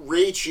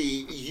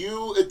 Rachie,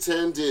 you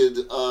attended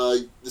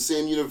the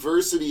same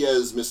university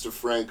as Mr.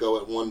 Franco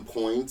at one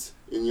point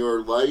in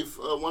your life.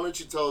 Why don't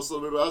you tell us a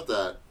little bit about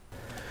that?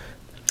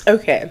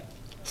 Okay.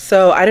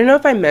 So I don't know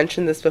if I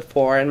mentioned this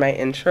before in my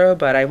intro,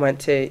 but I went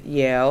to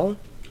Yale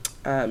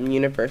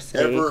University.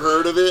 Ever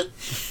heard of it?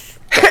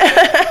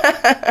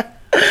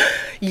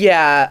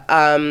 Yeah.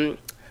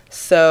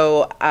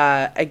 So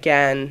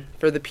again,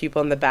 for the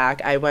people in the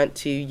back, I went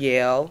to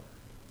Yale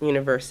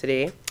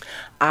University.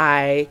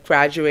 I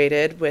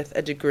graduated with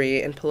a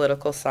degree in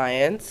political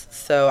science,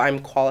 so I'm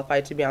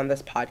qualified to be on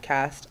this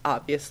podcast,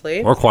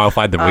 obviously. More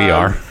qualified than we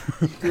are.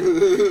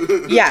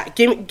 Yeah,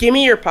 give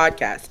me your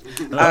podcast.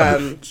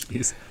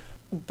 Jeez.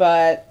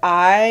 But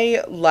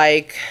I,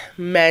 like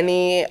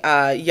many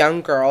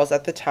young girls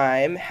at the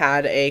time,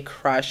 had a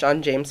crush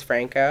on James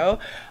Franco.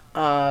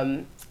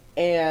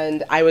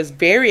 And I was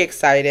very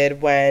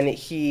excited when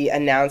he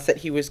announced that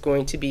he was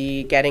going to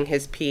be getting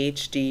his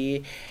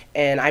PhD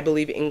in, I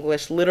believe,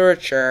 English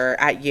literature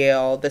at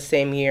Yale the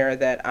same year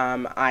that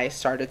I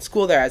started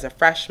school there as a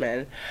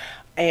freshman.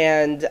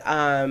 And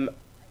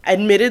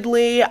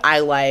admittedly,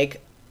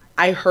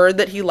 I heard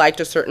that he liked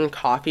a certain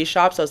coffee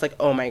shop, so I was like,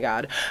 oh my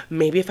god,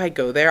 maybe if I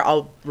go there,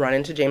 I'll run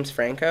into James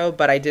Franco,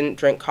 but I didn't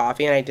drink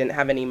coffee and I didn't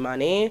have any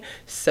money,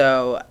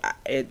 so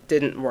it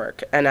didn't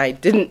work. And I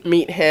didn't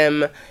meet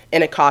him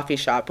in a coffee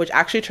shop, which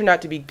actually turned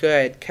out to be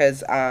good,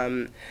 because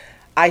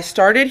I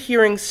started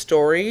hearing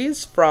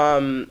stories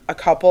from a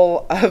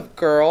couple of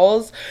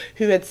girls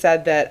who had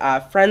said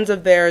that friends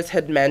of theirs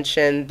had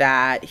mentioned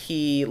that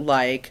he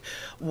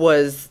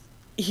was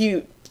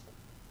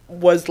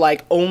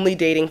only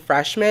dating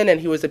freshmen,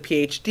 and he was a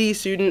PhD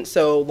student,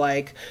 so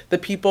the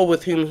people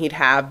with whom he'd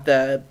have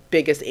the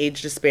biggest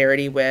age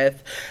disparity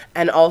with,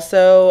 and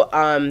also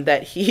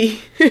that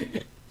he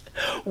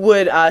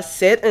would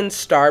sit in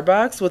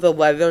Starbucks with a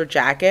leather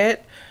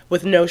jacket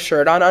with no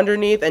shirt on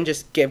underneath and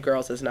just give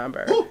girls his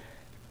number.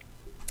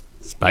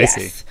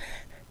 Spicy. Yes.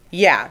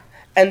 Yeah.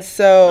 And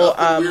so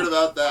Nothing weird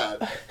about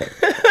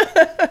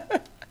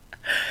that.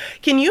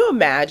 Can you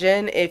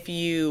imagine if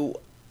you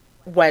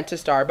went to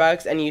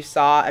Starbucks and you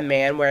saw a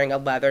man wearing a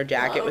leather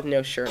jacket with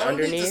no shirt I don't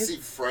underneath? need to see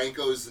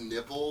Franco's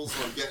nipples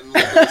when I'm getting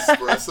an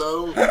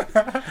espresso.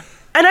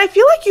 And I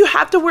feel like you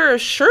have to wear a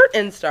shirt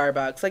in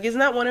Starbucks. Isn't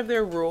that one of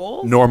their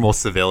rules? Normal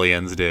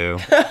civilians do.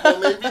 Well,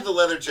 maybe the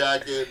leather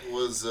jacket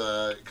was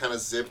kind of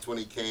zipped when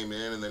he came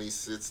in, and then he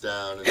sits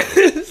down and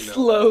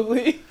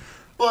Slowly.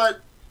 But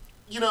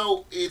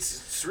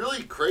it's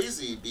really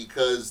crazy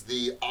because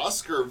the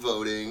Oscar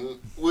voting,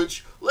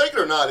 which, like it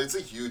or not, it's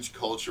a huge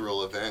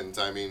cultural event.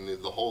 I mean,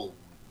 the whole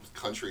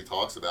country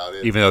talks about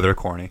it. Even though they're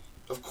corny.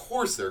 Of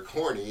course they're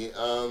corny.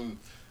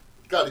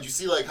 God, did you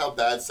see how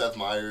bad Seth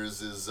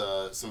Meyers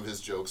some of his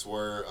jokes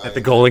were At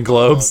the Golden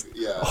Globes?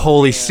 Yeah.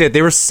 Holy shit,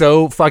 they were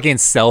so fucking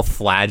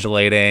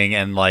self-flagellating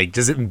and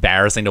just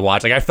embarrassing to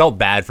watch. I felt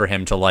bad for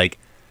him to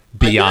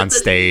be on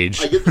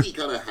stage. I get that he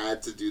kind of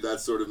had to do that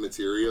sort of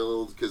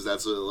material because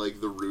that's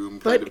what the room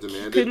kind of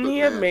demanded. Couldn't he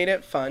have made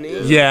it funny?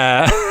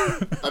 Yeah.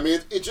 I mean,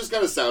 it just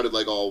kind of sounded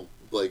like all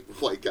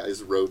white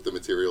guys wrote the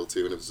material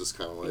too, and it was just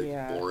kind of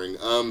boring.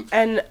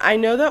 And I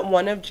know that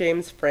one of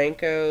James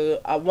Franco,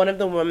 one of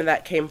the women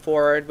that came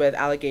forward with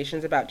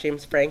allegations about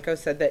James Franco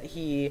said that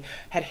he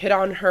had hit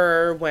on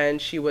her when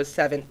she was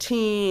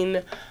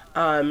 17.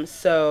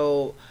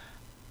 So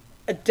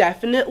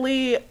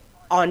Definitely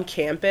on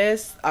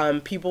campus,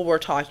 people were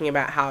talking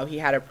about how he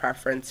had a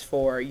preference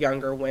for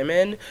younger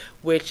women,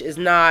 which is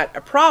not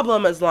a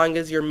problem as long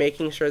as you're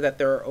making sure that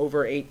they're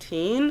over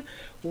 18,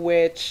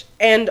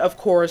 and of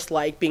course,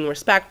 like being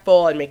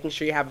respectful and making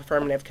sure you have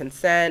affirmative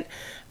consent.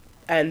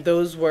 And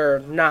those were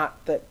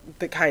not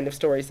the kind of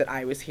stories that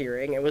I was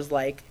hearing. It was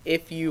like,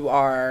 if you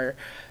are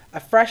a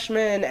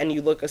freshman and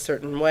you look a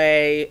certain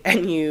way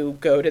and you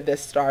go to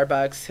this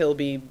Starbucks, he'll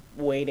be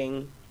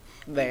waiting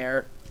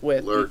there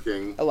with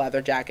Lurking. a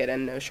leather jacket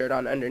and no shirt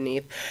on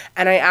underneath.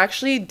 And I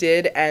actually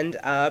did end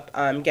up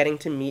getting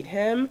to meet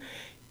him.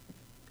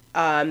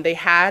 They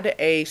had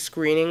a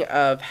screening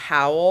of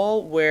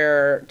Howl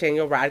where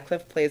Daniel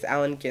Radcliffe plays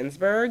Allen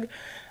Ginsberg,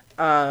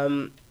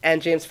 and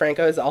James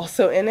Franco is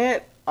also in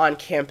it on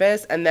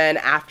campus. And then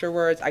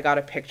afterwards, I got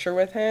a picture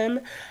with him,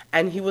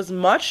 and he was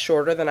much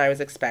shorter than I was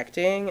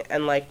expecting.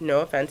 And like, no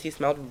offense, he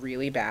smelled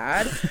really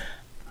bad.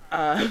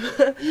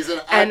 He's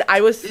an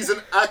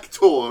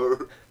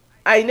actor.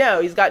 I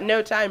know, he's got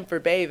no time for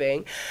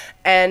bathing.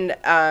 And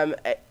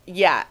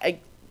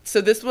so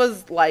this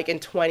was like in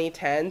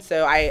 2010,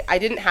 so I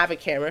didn't have a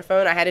camera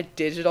phone, I had a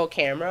digital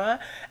camera,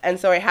 and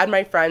so I had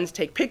my friends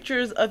take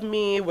pictures of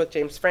me with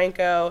James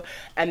Franco,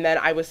 and then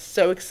I was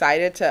so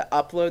excited to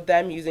upload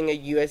them using a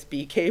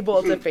USB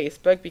cable to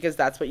Facebook, because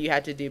that's what you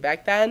had to do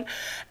back then.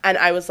 And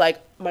I was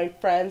like, my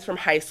friends from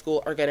high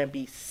school are gonna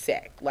be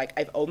sick. Like,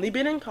 I've only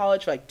been in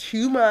college for like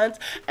 2 months,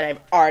 and I've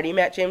already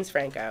met James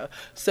Franco.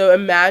 So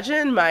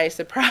imagine my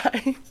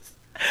surprise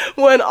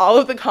when all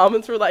of the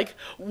comments were like,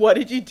 what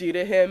did you do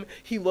to him?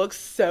 He looks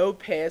so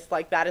pissed.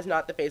 Like, that is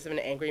not the face of an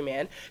angry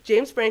man.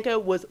 James Franco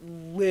was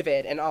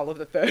livid in all of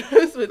the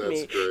photos with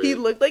me. Great. He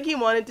looked like he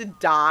wanted to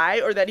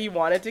die or that he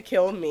wanted to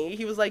kill me.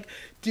 He was like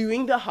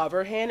doing the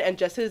hover hand, and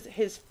just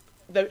his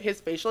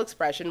facial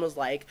expression was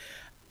like,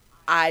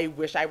 I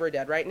wish I were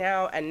dead right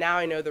now. And now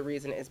I know the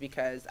reason is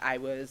because I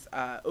was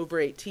over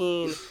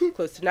 18,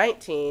 close to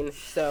 19,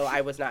 so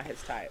I was not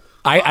his type.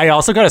 I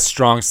also got a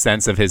strong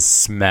sense of his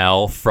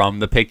smell from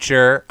the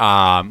picture.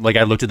 Like,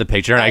 I looked at the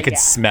picture and I could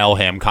smell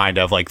him kind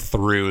of like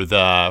through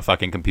the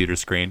fucking computer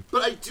screen.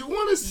 But I do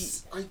want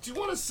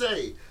to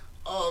say,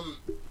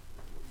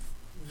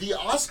 the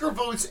Oscar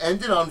votes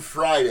ended on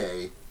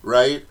Friday,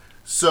 right?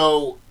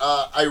 So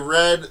I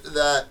read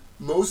that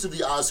most of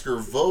the Oscar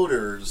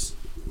voters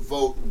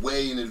vote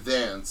way in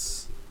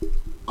advance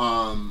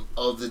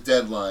of the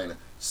deadline.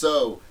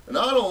 So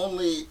not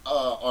only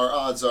our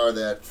odds are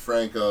that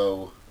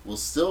Franco will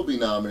still be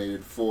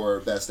nominated for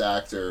Best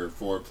Actor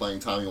for playing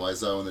Tommy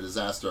Wiseau in The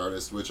Disaster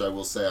Artist, which I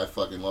will say I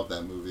fucking love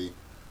that movie.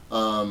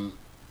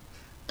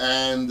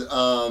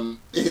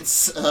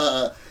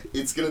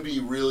 It's gonna be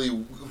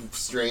really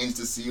strange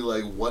to see,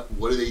 like, what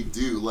do they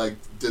do? Like,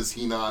 does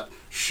he not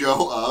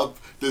show up?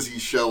 Does he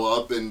show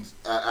up and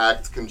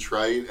act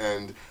contrite?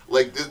 And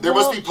like, there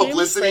must be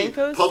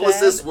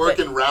publicists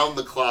working round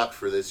the clock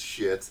for this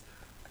shit.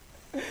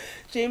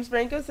 James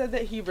Franco said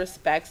that he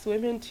respects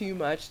women too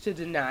much to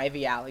deny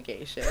the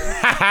allegation.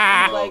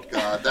 Oh,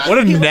 God. What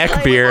a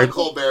neckbeard.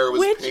 Colbert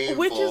was painful.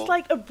 Which is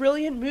like a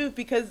brilliant move,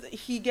 because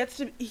he gets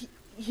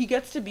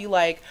to be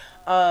like,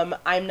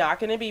 I'm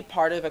not going to be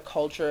part of a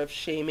culture of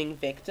shaming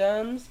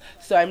victims,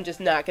 so I'm just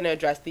not going to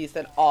address these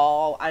at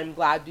all. I'm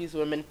glad these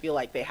women feel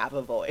like they have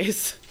a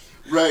voice.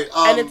 Right.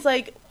 And it's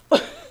like...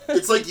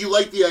 It's like you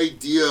like the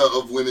idea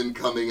of women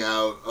coming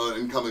out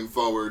and coming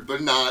forward, but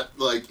not,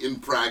 like, in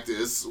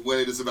practice when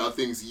it is about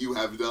things you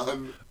have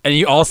done. And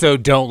you also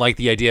don't like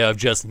the idea of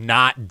just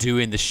not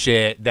doing the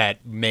shit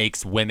that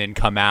makes women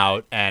come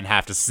out and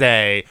have to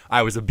say,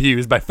 I was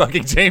abused by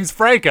fucking James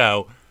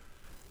Franco.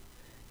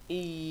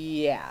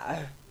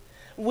 Yeah.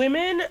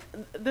 Women,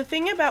 the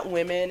thing about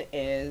women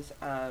is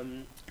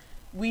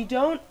we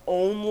don't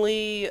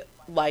only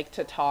like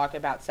to talk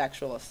about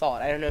sexual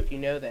assault. I don't know if you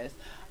know this.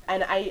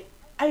 And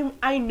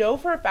I know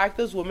for a fact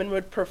those women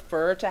would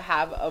prefer to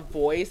have a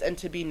voice and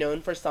to be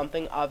known for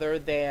something other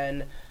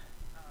than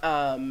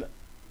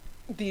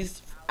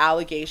these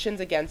allegations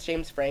against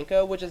James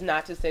Franco, which is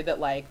not to say that,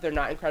 like, they're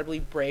not incredibly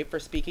brave for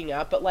speaking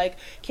up, but, like,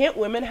 can't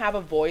women have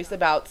a voice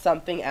about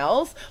something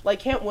else? Like,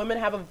 can't women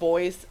have a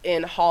voice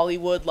in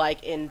Hollywood,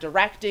 like, in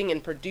directing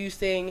and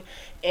producing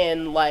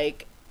and,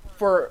 like,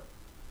 for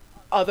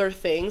other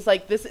things?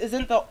 Like, this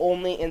isn't the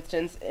only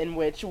instance in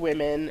which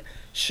women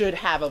should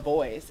have a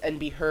voice and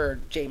be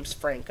heard, James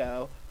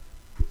Franco.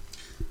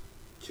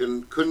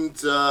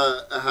 Couldn't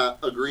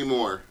agree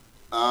more.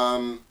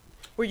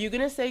 Were you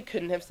gonna say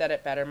couldn't have said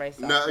it better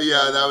myself? No,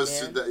 yeah, that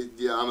was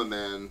yeah. I'm a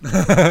man.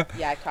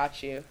 Yeah, I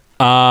caught you.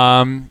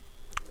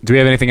 Do we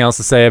have anything else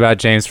to say about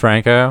James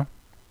Franco?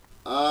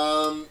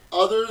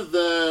 Other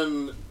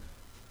than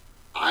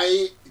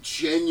I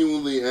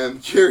genuinely am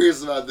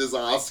curious about this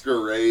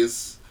Oscar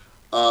race.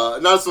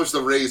 Not so much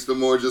the race, but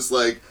more just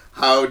like,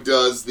 how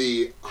does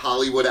the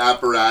Hollywood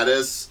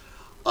apparatus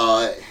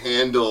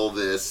handle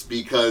this?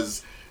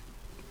 Because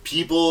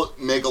people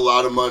make a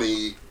lot of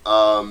money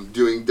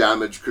doing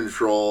damage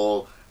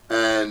control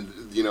and,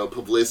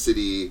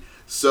 publicity.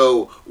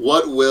 So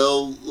what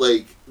will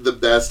like the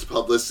best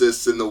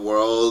publicists in the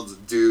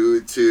world do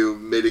to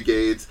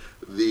mitigate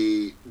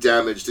the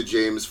damage to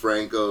James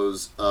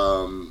Franco's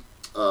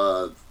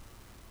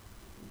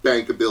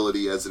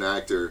bankability as an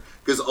actor?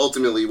 Because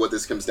ultimately what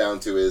this comes down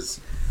to is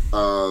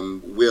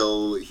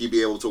will he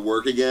be able to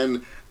work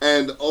again?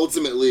 And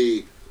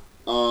ultimately,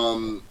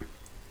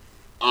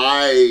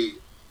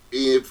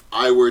 if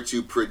I were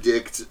to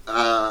predict,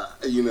 how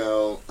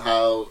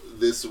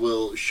this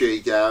will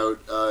shake out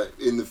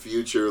in the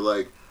future,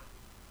 like,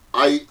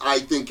 I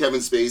think Kevin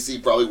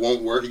Spacey probably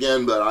won't work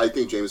again, but I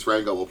think James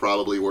Franco will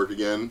probably work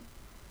again.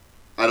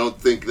 I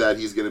don't think that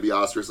he's going to be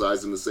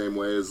ostracized in the same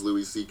way as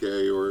Louis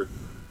C.K. or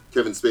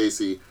Kevin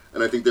Spacey.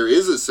 And I think there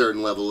is a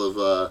certain level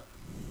of,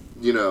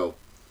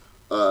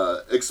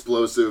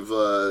 explosive,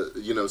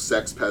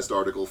 sex pest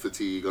article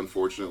fatigue,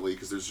 unfortunately,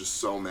 because there's just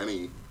so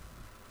many.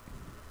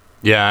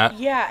 Yeah.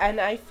 Yeah, and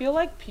I feel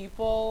like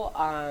people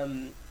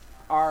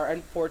are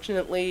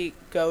unfortunately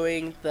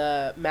going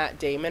the Matt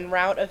Damon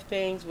route of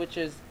things, which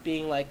is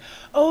being like,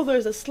 oh,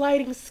 there's a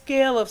sliding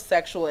scale of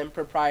sexual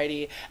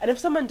impropriety, and if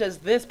someone does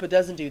this but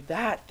doesn't do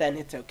that, then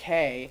it's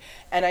okay.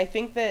 And I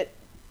think that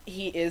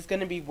he is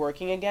going to be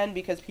working again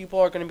because people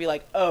are going to be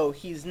like, oh,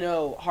 he's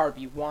no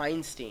Harvey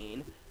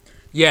Weinstein.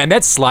 Yeah, and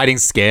that sliding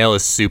scale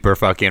is super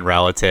fucking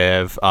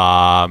relative.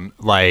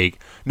 Like,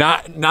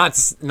 not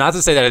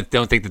to say that I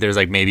don't think that there's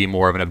like maybe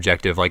more of an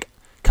objective like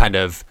kind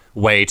of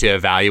way to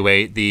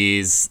evaluate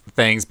these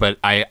things, but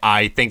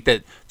I think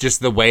that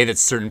just the way that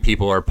certain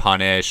people are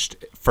punished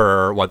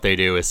for what they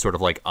do is sort of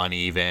like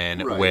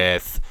uneven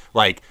with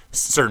like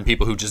certain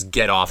people who just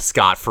get off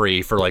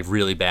scot-free for like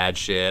really bad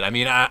shit. I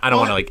mean, I don't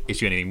want to like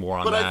issue anything more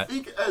on that. But I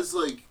think as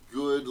like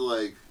good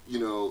like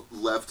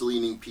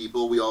left-leaning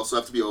people, we also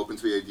have to be open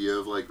to the idea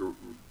of like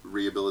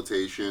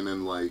rehabilitation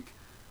and like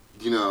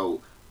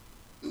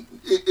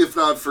if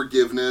not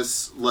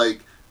forgiveness,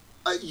 like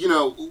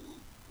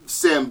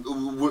Sam,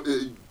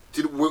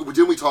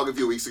 didn't we talk a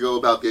few weeks ago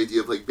about the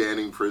idea of like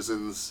banning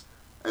prisons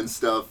and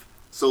stuff?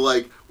 So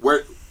like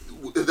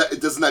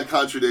doesn't that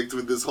contradict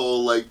with this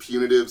whole like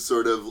punitive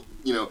sort of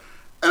and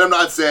I'm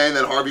not saying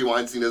that Harvey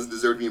Weinstein doesn't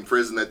deserve to be in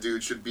prison. That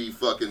dude should be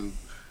fucking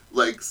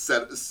like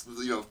have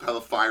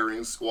a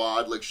firing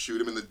squad, like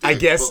shoot him in the dick.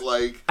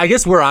 I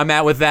guess where I'm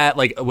at with that,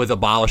 like with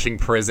abolishing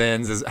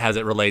prisons as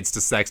it relates to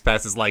sex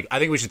pests, is like I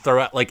think we should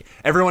throw out like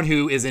everyone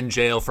who is in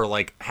jail for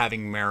like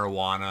having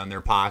marijuana in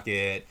their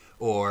pocket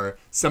or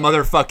some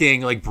other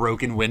fucking like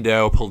broken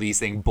window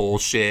policing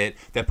bullshit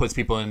that puts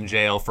people in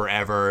jail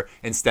forever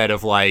instead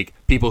of like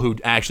people who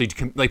actually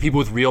like people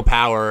with real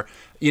power,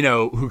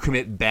 who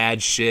commit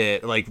bad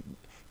shit. Like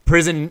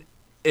prison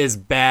is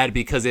bad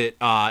because it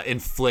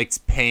inflicts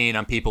pain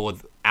on people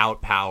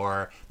without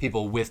power.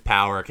 People with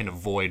power can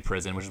avoid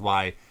prison, which is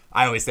why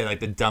I always say like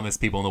the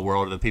dumbest people in the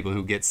world are the people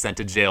who get sent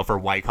to jail for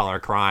white collar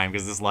crime,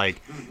 because it's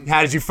like,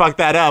 how did you fuck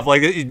that up?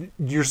 Like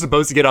you're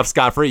supposed to get off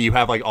scot-free. You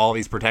have like all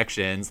these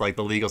protections. Like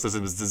the legal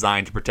system is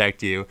designed to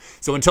protect you.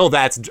 So until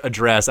that's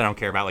addressed, I don't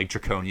care about like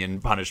draconian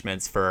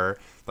punishments for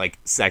like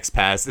sex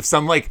pests. If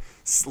some like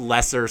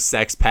lesser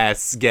sex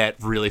pests get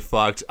really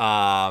fucked,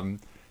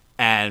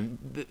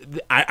 and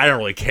I don't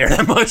really care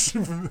that much.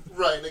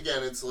 Right, and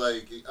again, it's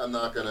like, I'm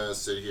not going to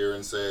sit here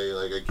and say,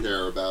 like, I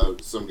care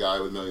about some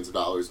guy with millions of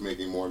dollars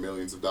making more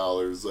millions of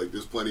dollars. Like,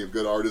 there's plenty of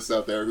good artists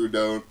out there who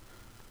don't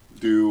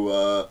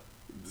do,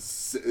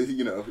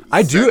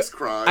 sex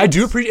crimes. I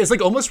do appreciate, it's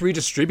like almost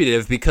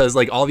redistributive because,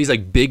 like, all these,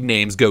 like, big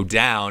names go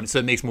down, so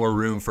it makes more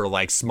room for,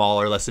 like,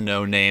 smaller,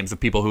 lesser-known names of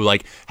people who,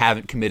 like,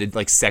 haven't committed,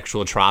 like,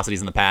 sexual atrocities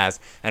in the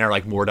past and are,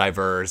 like, more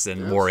diverse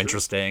and more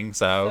interesting,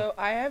 So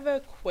I have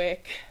a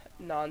quick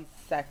non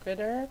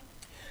sequitur.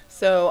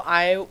 So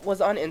I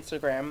was on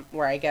Instagram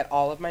where I get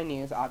all of my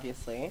news,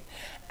 obviously,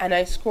 and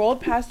I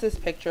scrolled past this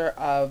picture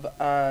of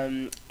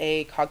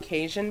a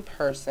Caucasian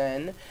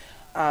person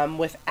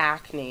with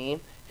acne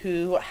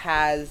who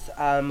has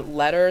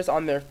letters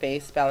on their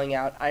face spelling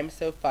out, "I'm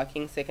so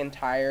fucking sick and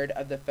tired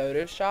of the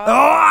Photoshop."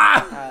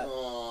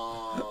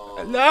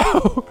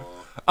 No.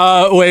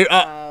 Wait.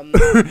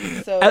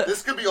 So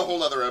this could be a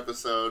whole other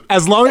episode.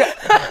 As long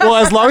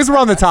as we're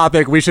on the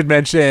topic, we should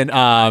mention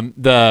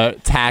the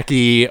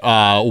tacky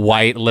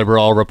white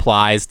liberal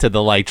replies to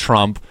the like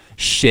Trump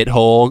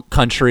shithole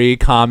country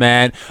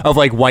comment of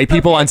like white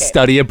people on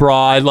study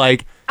abroad.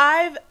 Like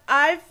I've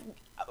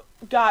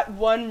got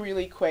one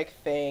really quick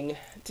thing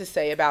to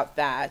say about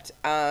that.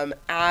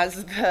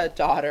 As the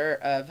daughter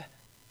of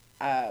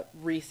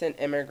recent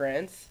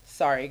immigrants,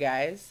 sorry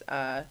guys,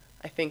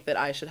 I think that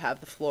I should have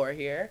the floor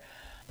here.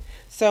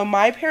 So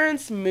my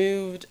parents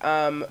moved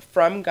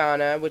from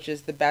Ghana, which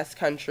is the best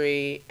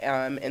country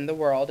in the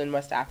world in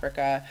West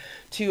Africa,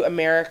 to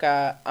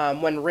America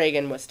when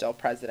Reagan was still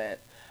president,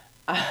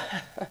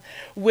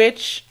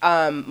 which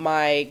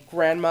my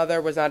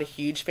grandmother was not a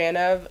huge fan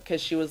of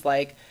because she was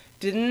like,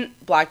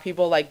 didn't black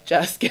people like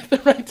just get the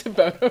right to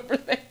vote over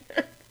there?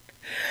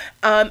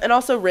 And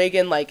also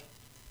Reagan, like,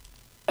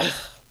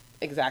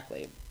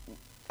 exactly.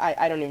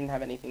 I don't even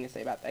have anything to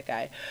say about that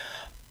guy.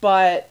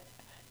 But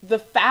the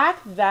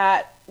fact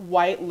that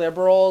white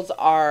liberals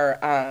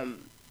are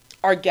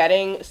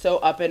getting so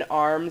up in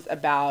arms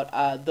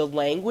about the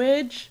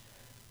language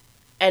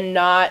and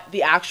not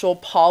the actual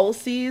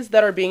policies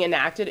that are being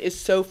enacted is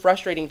so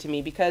frustrating to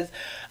me, because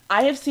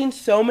I have seen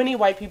so many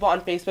white people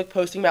on Facebook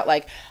posting about,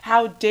 like,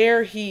 how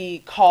dare he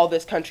call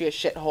this country a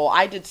shithole.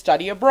 I did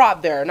study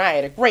abroad there and I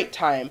had a great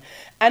time.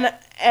 And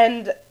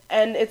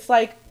it's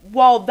like,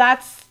 well,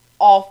 that's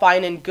all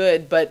fine and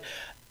good, but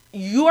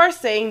you are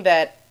saying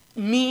that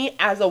me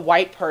as a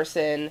white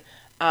person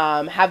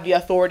have the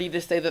authority to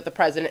say that the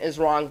president is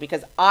wrong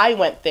because I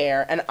went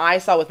there and I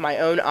saw with my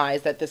own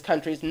eyes that this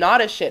country's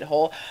not a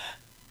shithole.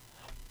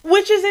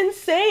 Which is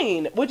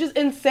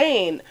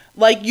insane.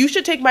 Like, you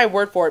should take my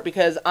word for it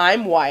because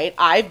I'm white,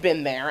 I've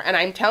been there, and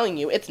I'm telling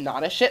you, it's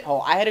not a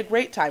shithole. I had a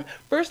great time.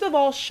 First of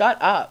all, shut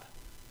up.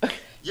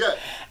 Yeah.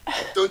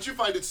 Don't you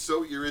find it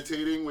so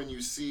irritating when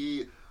you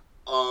see,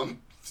 white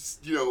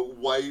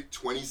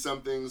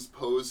 20-somethings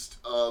post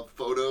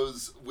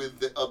photos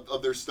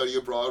of their study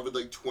abroad with,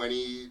 like,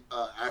 20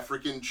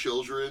 African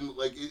children?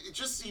 Like, it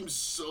just seems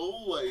so,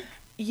 like...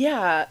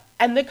 Yeah,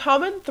 and the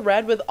common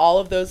thread with all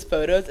of those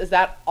photos is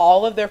that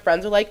all of their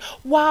friends are like,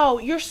 wow,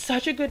 you're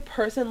such a good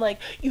person, like,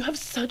 you have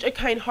such a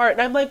kind heart.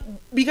 And I'm like,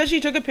 because she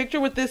took a picture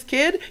with this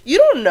kid? You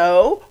don't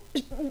know.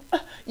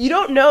 You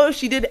don't know if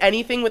she did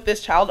anything with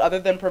this child other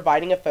than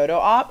providing a photo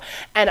op.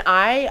 And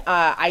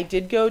I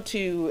did go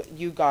to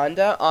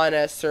Uganda on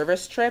a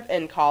service trip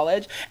in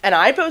college, and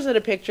I posted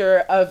a picture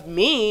of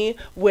me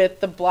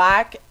with the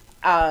black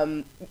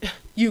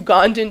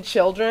Ugandan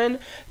children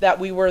that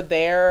we were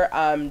there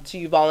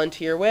to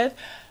volunteer with.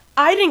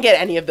 I didn't get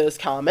any of those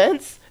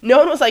comments. No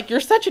one was like, you're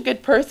such a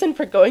good person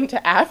for going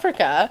to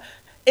Africa.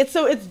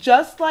 It's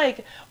just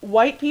like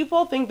white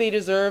people think they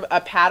deserve a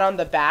pat on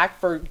the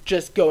back for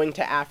just going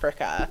to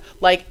Africa.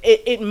 Like,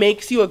 it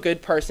makes you a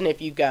good person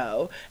if you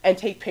go and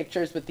take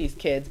pictures with these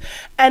kids.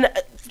 And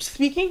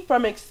speaking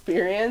from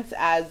experience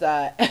as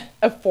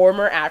a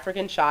former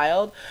African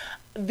child,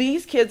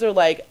 these kids are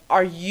like,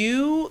 are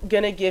you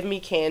gonna give me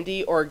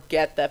candy or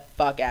get the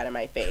fuck out of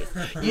my face?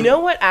 You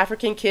know what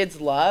African kids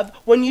love?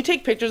 When you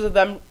take pictures of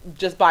them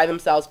just by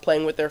themselves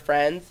playing with their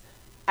friends.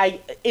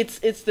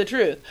 It's the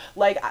truth.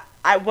 Like,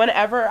 I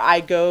whenever I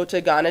go to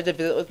Ghana to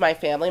visit with my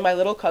family, my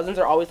little cousins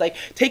are always like,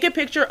 take a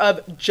picture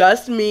of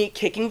just me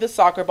kicking the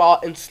soccer ball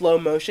in slow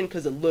motion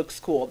because it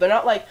looks cool. They're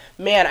not like,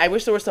 man, I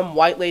wish there was some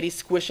white lady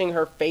squishing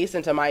her face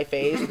into my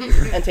face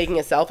and taking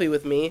a selfie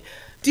with me.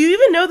 Do you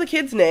even know the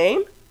kid's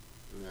name?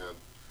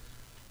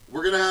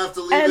 We're gonna have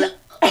to leave it.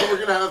 We're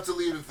gonna have to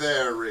leave it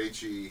there,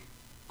 Rachie.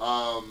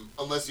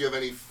 Unless you have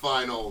any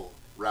final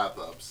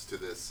wrap-ups to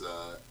this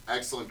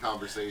excellent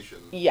conversation.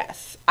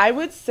 Yes, I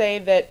would say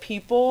that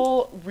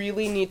people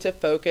really need to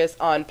focus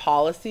on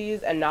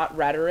policies and not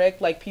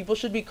rhetoric. Like, people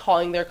should be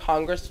calling their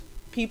Congress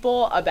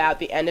people about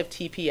the end of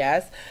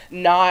TPS,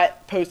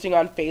 not posting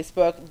on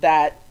Facebook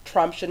that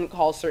Trump shouldn't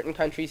call certain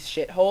countries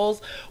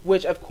shitholes,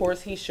 which of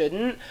course he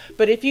shouldn't.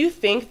 But if you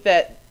think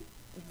that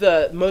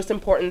the most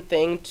important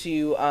thing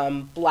to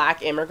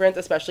black immigrants,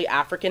 especially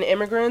African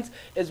immigrants,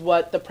 is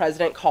what the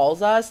president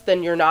calls us,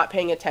 then you're not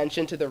paying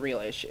attention to the real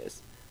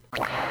issues.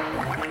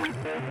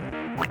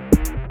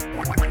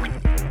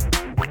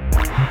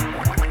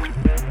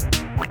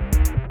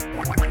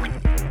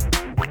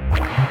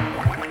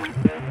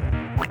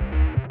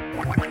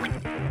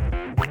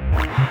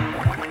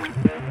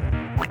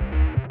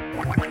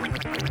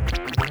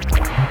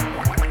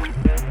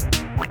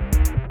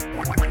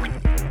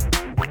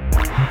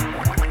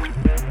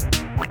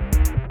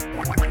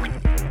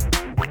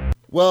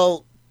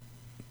 Well,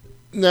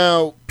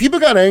 now, people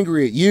got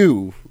angry at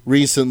you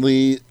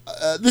recently.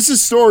 This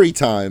is story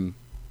time,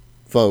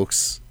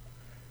 folks.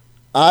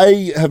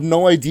 I have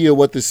no idea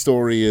what this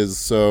story is,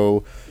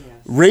 so,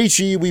 yes.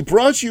 Rachie, we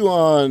brought you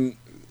on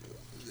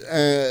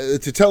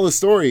to tell a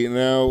story.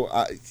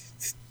 Now,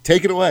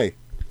 take it away.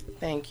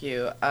 Thank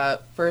you.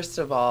 First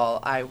of all,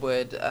 I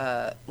would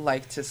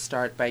like to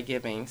start by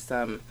giving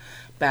some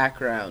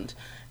background.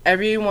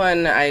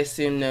 Everyone, I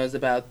assume, knows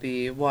about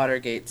the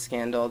Watergate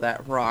scandal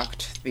that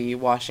rocked the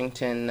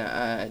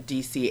Washington,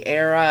 D.C.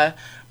 era,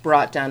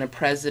 brought down a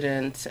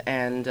president,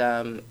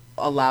 and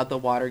allowed the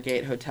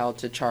Watergate Hotel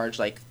to charge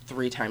like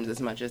 3 times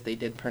as much as they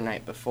did per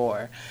night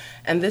before.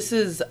 And this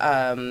is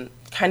kind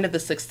of the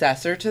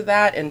successor to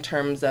that in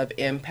terms of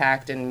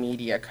impact and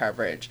media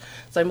coverage.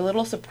 So I'm a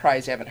little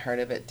surprised you haven't heard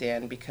of it,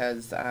 Dan,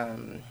 because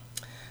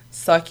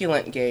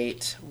Succulent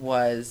Gate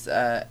was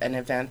an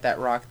event that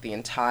rocked the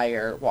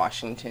entire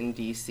Washington,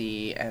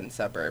 D.C. and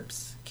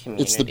suburbs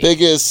community. It's the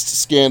biggest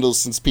scandal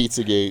since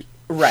Pizzagate.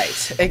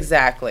 Right,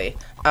 exactly.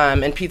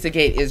 And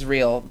Pizzagate is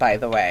real, by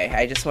the way.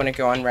 I just want to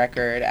go on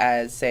record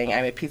as saying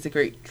I'm a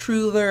Pizzagate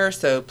truler,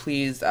 so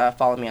please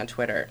follow me on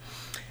Twitter.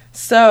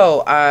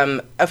 So,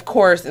 of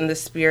course, in the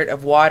spirit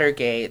of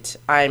Watergate,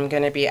 I'm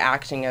going to be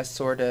acting as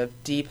sort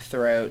of deep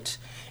throat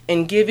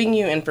in giving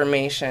you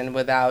information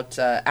without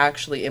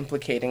actually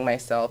implicating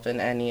myself in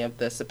any of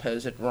the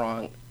supposed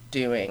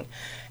wrongdoing.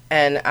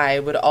 And I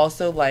would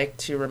also like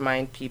to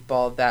remind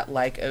people that,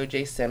 like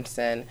O.J.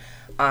 Simpson,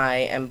 I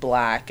am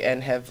black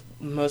and have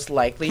most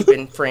likely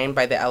been framed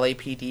by the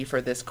LAPD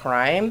for this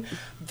crime.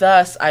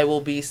 Thus, I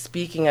will be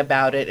speaking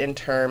about it in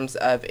terms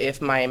of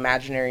if my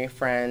imaginary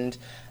friend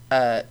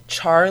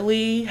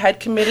Charlie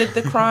had committed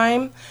the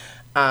crime,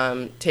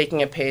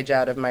 taking a page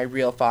out of my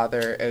real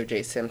father,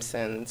 O.J.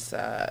 Simpson's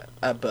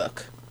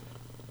book.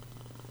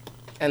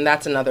 And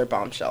that's another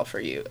bombshell for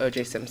you.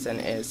 O.J.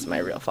 Simpson is my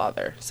real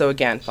father. So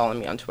again, follow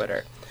me on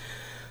Twitter.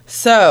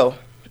 So,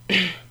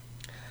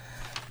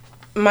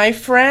 my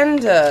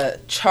friend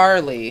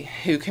Charlie,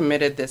 who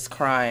committed this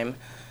crime,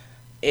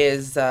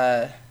 is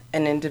an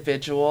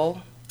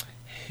individual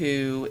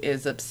who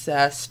is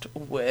obsessed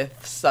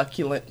with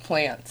succulent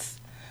plants.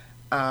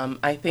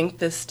 I think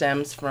this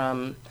stems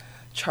from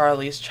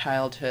Charlie's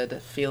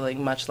childhood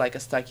feeling much like a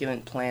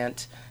succulent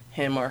plant,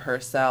 him or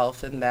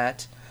herself, and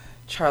that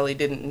Charlie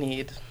didn't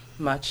need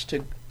much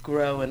to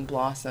grow and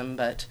blossom,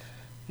 but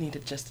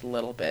needed just a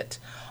little bit.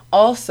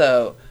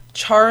 Also,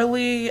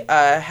 Charlie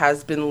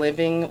has been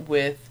living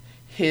with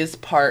his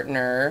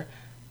partner,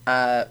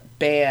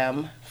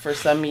 Bam, for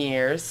some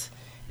years,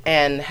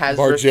 and has...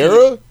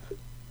 Margera?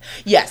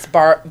 Yes,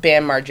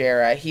 Bam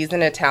Margera. He's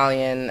an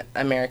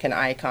Italian-American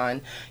icon.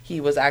 He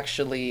was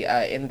actually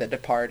in The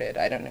Departed.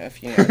 I don't know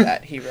if you know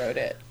that. He wrote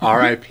it.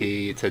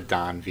 R.I.P. to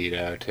Don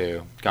Vito,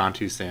 too. Gone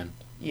too soon.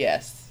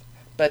 Yes.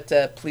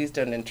 But please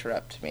don't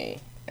interrupt me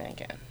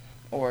again.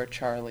 Or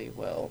Charlie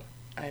will.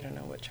 I don't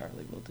know what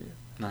Charlie will do.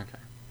 Okay.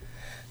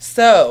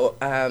 So,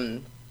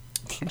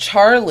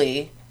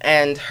 Charlie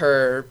and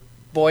her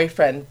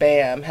boyfriend,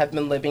 Bam, have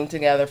been living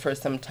together for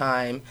some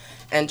time.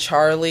 And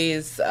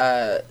Charlie's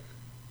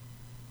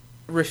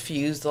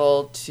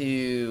refusal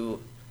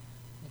to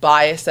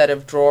buy a set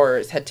of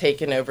drawers had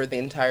taken over the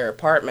entire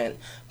apartment.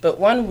 But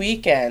one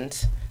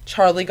weekend,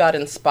 Charlie got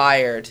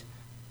inspired,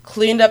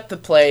 cleaned up the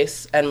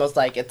place, and was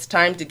like, it's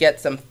time to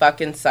get some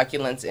fucking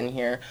succulents in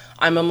here.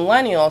 I'm a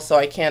millennial, so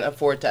I can't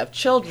afford to have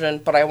children,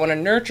 but I want to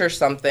nurture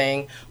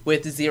something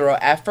with zero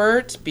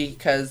effort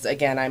because,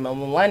 again, I'm a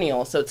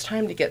millennial, so it's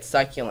time to get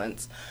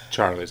succulents.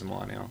 Charlie's a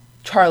millennial.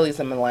 Charlie's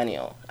a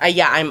millennial.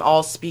 I'm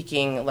all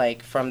speaking,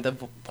 like, from the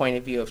point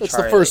of view of It's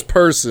Charlie. the first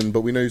person,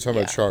 but we know you're talking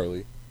Yeah. about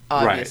Charlie.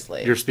 Obviously.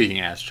 Right. You're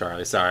speaking as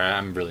Charlie. Sorry,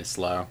 I'm really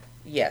slow.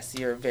 Yes,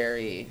 you're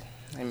very...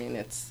 I mean,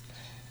 it's...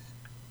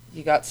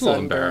 You got a little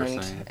sunburned,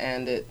 embarrassing.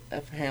 and it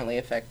apparently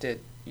affected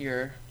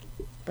your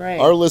brain.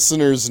 Our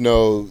listeners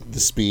know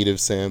the speed of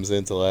Sam's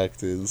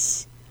intellect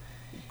is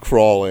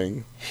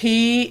crawling.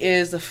 He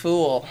is a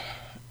fool.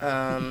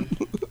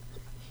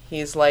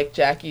 He's like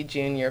Jackie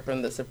Jr.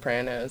 from The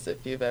Sopranos,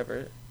 if you've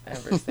ever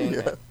seen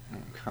it. Oh,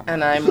 come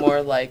And on. I'm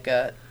more like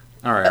a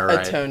All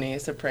right. Tony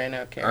Soprano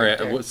All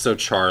character. right. So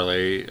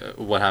Charlie,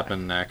 what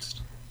happened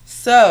next?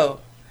 So,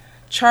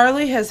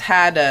 Charlie has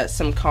had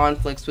some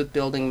conflicts with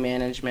building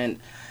management,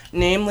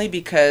 namely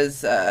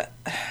because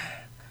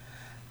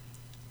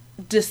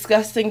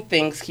disgusting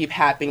things keep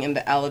happening in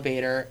the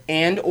elevator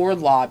and or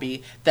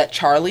lobby that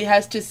Charlie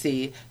has to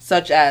see,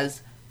 such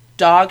as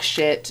dog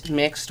shit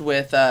mixed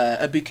with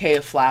a bouquet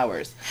of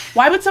flowers.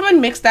 Why would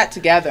someone mix that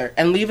together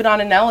and leave it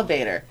on an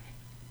elevator?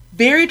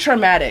 Very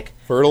traumatic.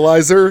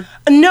 Fertilizer?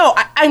 No,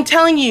 I'm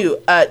telling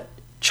you,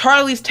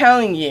 Charlie's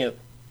telling you,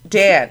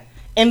 Dan,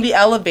 in the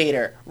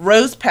elevator,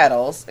 rose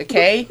petals,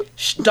 okay,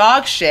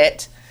 dog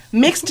shit,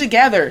 mixed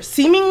together,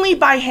 seemingly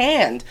by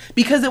hand,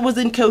 because it was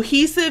in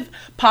cohesive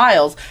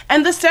piles,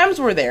 and the stems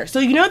were there. So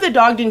you know the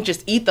dog didn't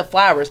just eat the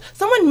flowers.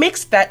 Someone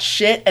mixed that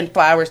shit and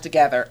flowers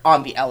together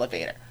on the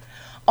elevator.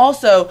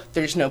 Also,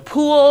 there's no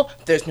pool,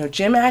 there's no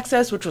gym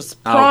access, which was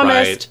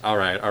promised. All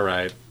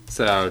right.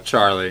 So,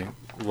 Charlie,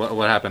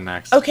 what happened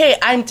next? Okay,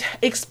 I'm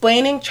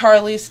explaining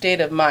Charlie's state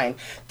of mind.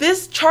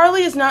 This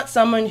Charlie is not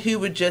someone who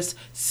would just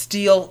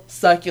steal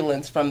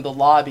succulents from the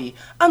lobby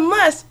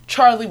unless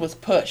Charlie was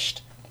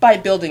pushed by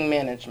building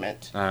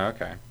management. Oh,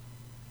 okay.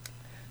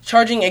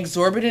 Charging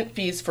exorbitant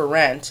fees for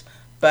rent,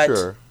 but,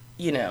 Sure.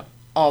 you know,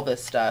 all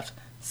this stuff.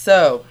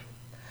 So,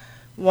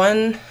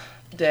 one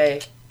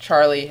day,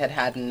 Charlie had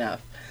had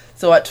enough.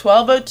 So at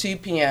 12:02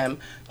 p.m.,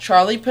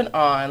 Charlie put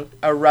on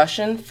a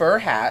Russian fur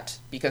hat,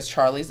 because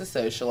Charlie's a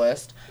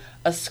socialist,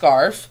 a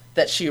scarf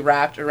that she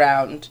wrapped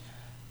around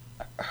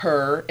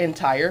her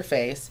entire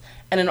face,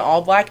 and an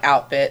all-black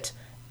outfit,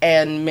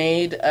 and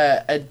made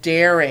a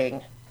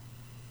daring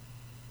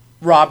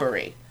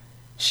robbery.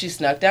 She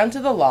snuck down to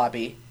the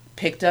lobby,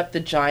 picked up the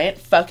giant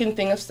fucking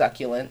thing of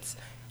succulents,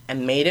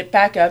 and made it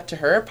back up to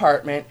her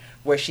apartment,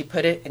 where she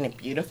put it in a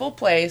beautiful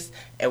place.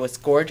 It was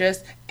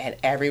gorgeous, and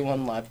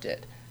everyone loved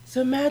it. So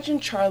imagine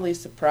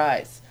Charlie's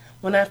surprise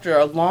when, after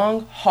a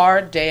long,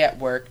 hard day at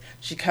work,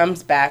 she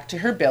comes back to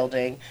her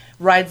building,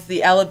 rides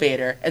the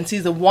elevator, and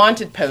sees a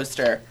wanted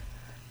poster,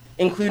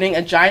 including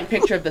a giant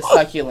picture of the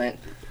succulent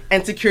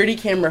and security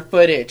camera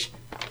footage,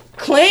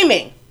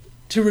 claiming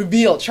to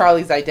reveal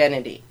Charlie's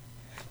identity.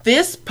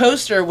 This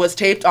poster was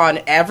taped on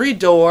every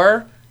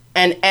door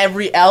and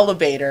every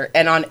elevator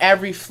and on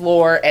every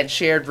floor and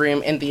shared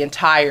room in the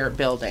entire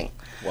building.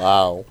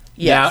 Wow.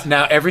 Yes.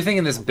 Now everything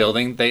in this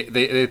building,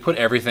 they put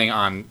everything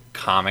on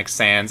Comic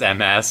Sans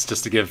MS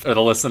just to give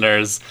the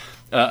listeners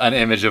an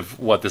image of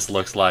what this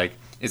looks like.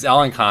 It's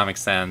all in Comic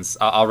Sans.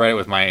 I'll write it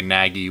with my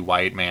naggy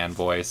white man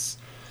voice.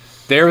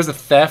 There was a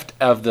theft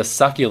of the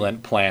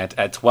succulent plant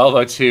at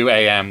 12:02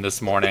 a.m.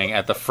 this morning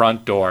at the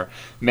front door.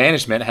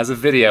 Management has a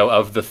video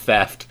of the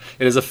theft.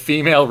 It is a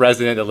female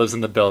resident that lives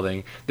in the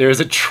building. There is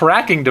a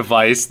tracking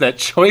device that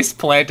Choice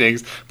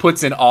Plantings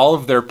puts in all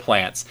of their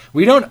plants.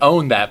 We don't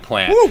own that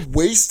plant. What a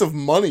waste of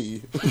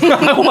money.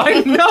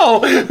 Why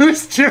no?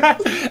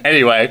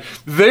 Anyway,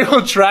 they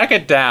will track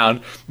it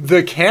down.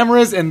 The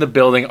cameras in the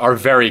building are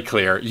very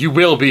clear. You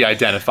will be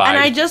identified.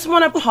 And I just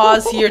want to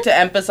pause here to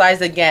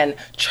emphasize again,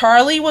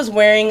 Charlie was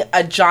wearing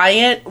a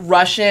giant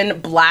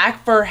Russian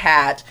black fur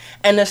hat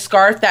and a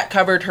scarf that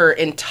covered her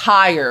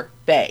entire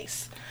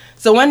face.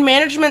 So when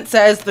management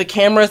says the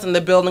cameras in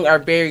the building are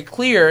very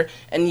clear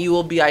and you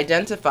will be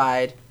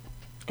identified,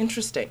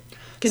 interesting.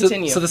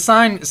 Continue. So the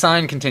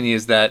sign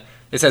continues that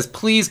it says,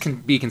 please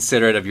be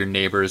considerate of your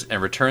neighbors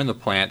and return the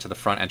plant to the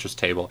front entrance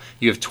table.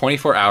 You have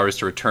 24 hours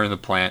to return the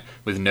plant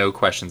with no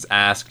questions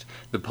asked.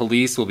 The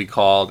police will be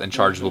called and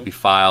charges will be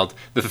filed.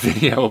 The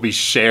video will be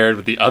shared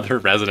with the other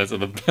residents of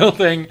the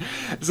building.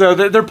 So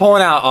they're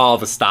pulling out all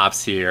the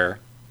stops here.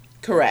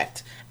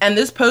 Correct. And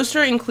this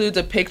poster includes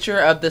a picture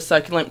of the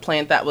succulent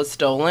plant that was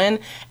stolen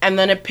and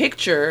then a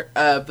picture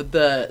of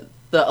the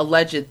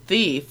alleged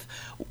thief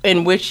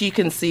in which you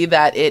can see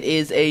that it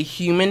is a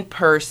human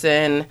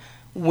person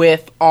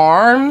with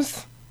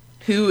arms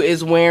who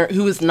is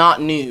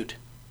not nude.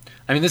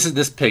 I mean,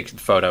 this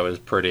photo is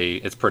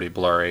pretty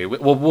blurry.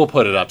 We'll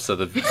put it up so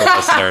the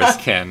listeners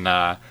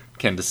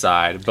can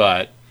decide.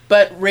 But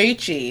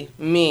Rachie,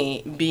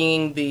 me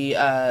being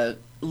the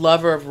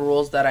lover of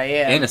rules that I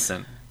am,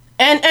 innocent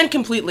and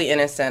completely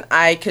innocent,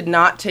 I could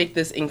not take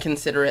this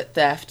inconsiderate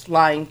theft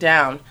lying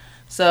down.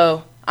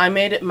 So I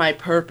made it my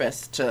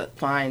purpose to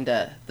find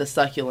the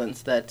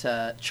succulents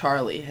that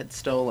Charlie had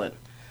stolen,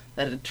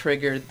 that had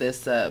triggered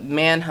this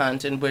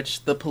manhunt in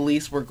which the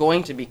police were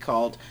going to be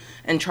called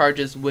and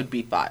charges would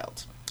be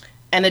filed.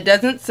 And it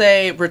doesn't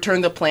say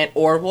return the plant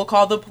or we'll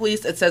call the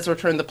police. It says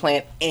return the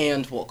plant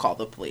and we'll call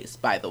the police,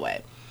 by the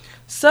way.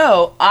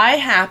 So I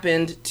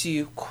happened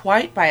to,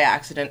 quite by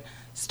accident,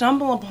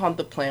 stumble upon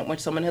the plant which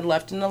someone had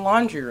left in the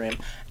laundry room.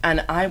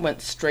 And I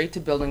went straight to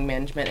building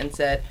management and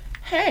said,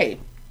 hey,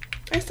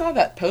 I saw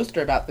that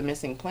poster about the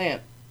missing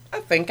plant. I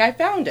think I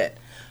found it.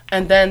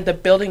 And then the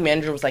building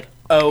manager was like,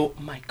 oh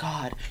my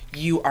God,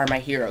 you are my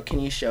hero. Can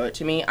you show it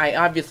to me? I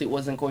obviously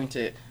wasn't going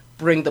to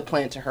bring the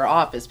plant to her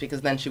office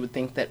because then she would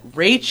think that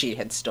Rachie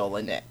had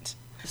stolen it.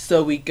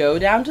 So we go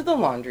down to the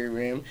laundry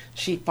room.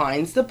 She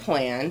finds the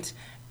plant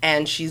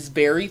and she's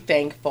very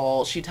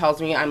thankful. She tells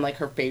me I'm like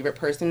her favorite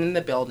person in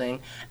the building.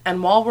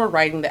 And while we're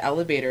riding the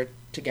elevator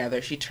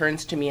together, she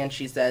turns to me and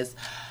she says,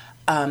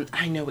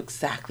 I know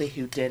exactly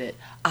who did it.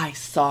 I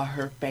saw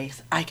her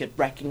face. I could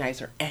recognize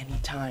her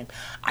anytime.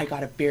 I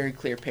got a very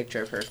clear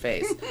picture of her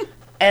face.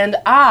 And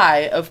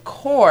I, of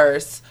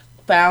course,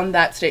 found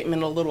that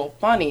statement a little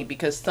funny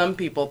because some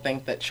people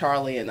think that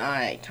Charlie and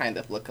I kind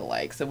of look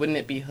alike. So wouldn't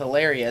it be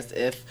hilarious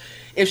if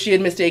she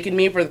had mistaken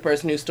me for the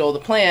person who stole the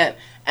plant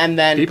and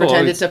then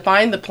pretended to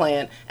find the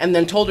plant and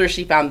then told her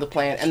she found the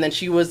plant and then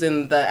she was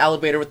in the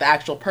elevator with the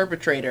actual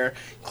perpetrator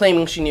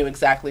claiming she knew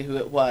exactly who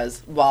it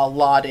was while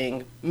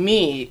lauding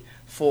me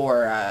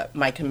for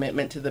my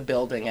commitment to the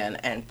building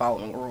and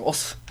following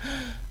rules.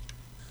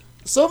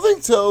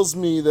 Something tells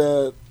me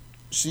that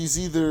she's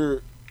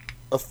either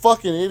a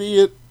fucking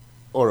idiot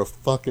or a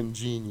fucking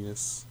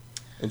genius.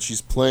 And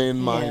she's playing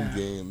mind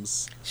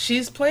games.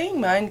 She's playing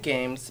mind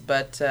games,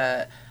 but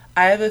I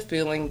have a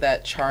feeling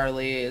that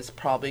Charlie is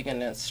probably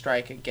going to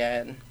strike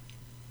again,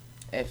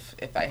 if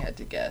I had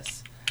to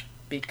guess.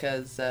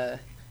 Because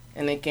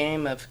in a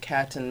game of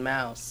cat and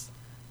mouse,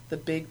 the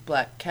big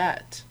black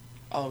cat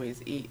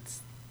always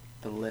eats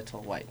the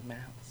little white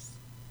mouse.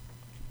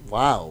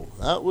 Wow,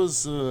 that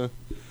was a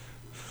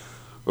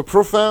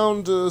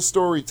profound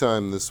story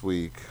time this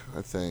week,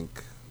 I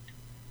think.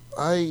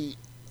 I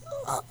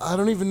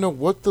don't even know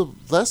what the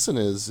lesson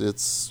is.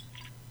 It's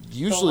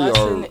usually the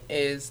lesson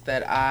is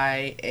that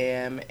I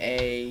am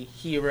a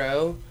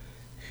hero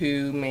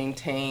who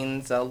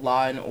maintains a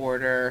law and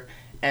order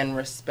and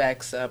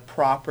respects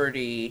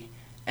property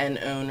and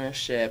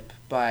ownership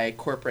by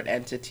corporate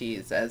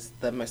entities as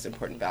the most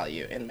important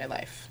value in my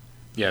life.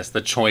 Yes,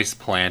 the Choice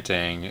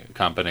Planting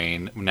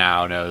company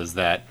now knows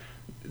that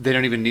they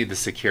don't even need the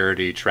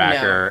security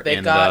tracker. No,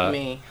 they got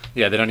me.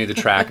 Yeah, they don't need the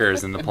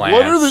trackers in the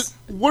plants.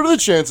 What are the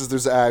chances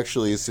there's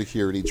actually a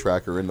security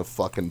tracker in the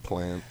fucking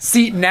plant?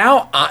 See,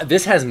 now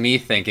this has me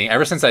thinking.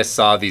 Ever since I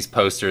saw these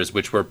posters,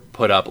 which were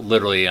put up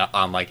literally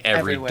on like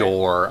every Everywhere.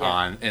 door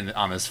Yeah.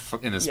 in this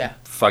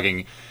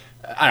fucking,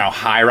 I don't know,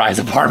 high-rise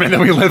apartment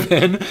that we live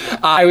in,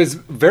 I was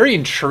very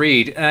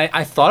intrigued, and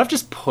I thought of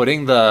just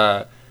putting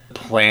the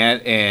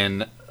plant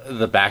in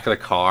the back of the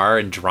car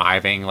and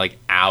driving like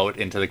out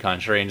into the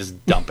country and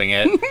just dumping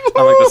it on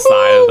like the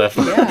side of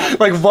the Yeah.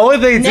 like what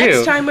would they do?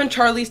 Next time when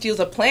Charlie steals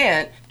a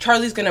plant,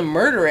 Charlie's gonna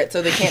murder it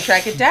so they can't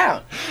track it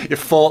down. You're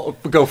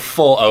go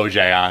full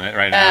OJ on it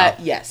right now.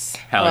 Yes.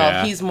 Hell well,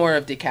 yeah. he's more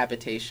of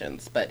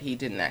decapitations, but he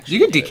didn't actually. You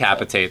can do it, so-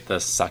 decapitate the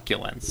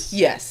succulents.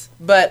 Yes,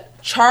 but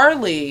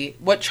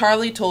what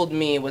Charlie told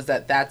me was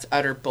that that's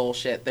utter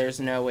bullshit. There's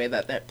no way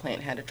that that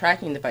plant had a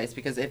tracking device,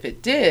 because if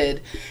it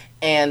did,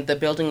 and the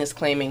building is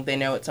claiming they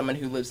know it's someone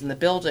who lives in the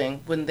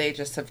building, wouldn't they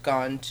just have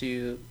gone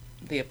to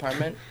the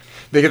apartment?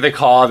 They get the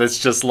call that's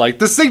just like,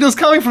 the signal's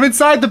coming from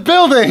inside the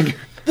building!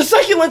 The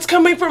succulent's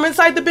coming from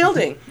inside the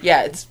building.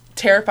 Yeah, it's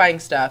terrifying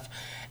stuff.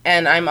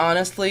 And I'm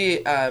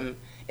honestly,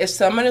 if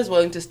someone is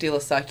willing to steal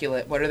a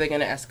succulent, what are they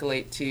going to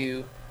escalate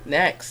to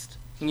next?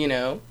 You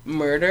know,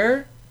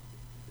 murder,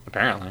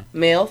 Apparently.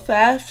 mail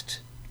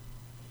theft,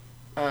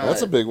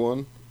 That's a big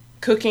one.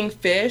 cooking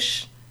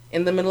fish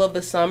in the middle of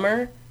the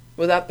summer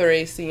without their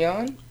AC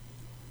on.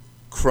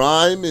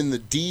 Crime in the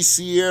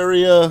DC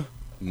area?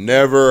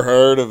 Never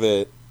heard of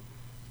it.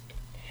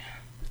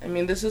 I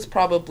mean, this is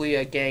probably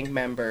a gang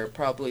member,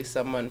 probably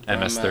someone from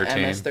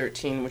MS-13.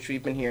 MS-13, which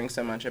we've been hearing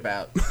so much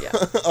about. Yeah.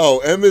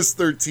 Oh,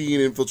 MS-13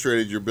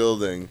 infiltrated your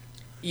building.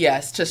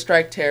 Yes, to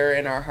strike terror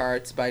in our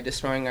hearts by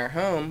destroying our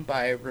home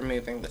by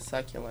removing the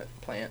succulent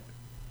plant.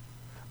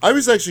 I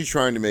was actually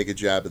trying to make a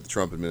jab at the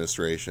Trump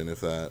administration,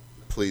 if that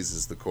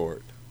pleases the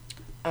court.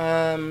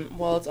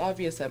 Well, it's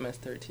obvious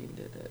MS-13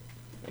 did it,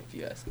 if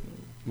you ask me.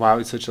 Why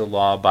would such a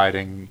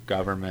law-abiding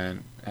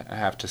government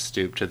have to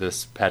stoop to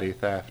this petty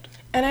theft?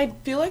 And I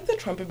feel like the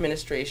Trump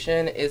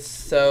administration is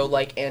so,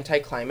 like,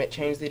 anti-climate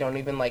change, they don't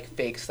even like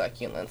fake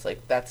succulents.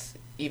 Like,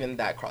 even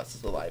that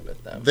crosses the line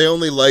with them. They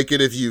only like it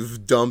if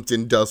you've dumped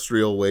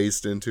industrial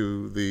waste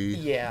into the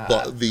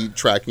the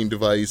tracking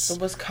device.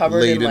 It was covered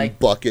in, laden like,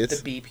 bucket. the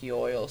BP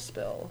oil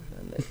spill.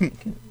 And they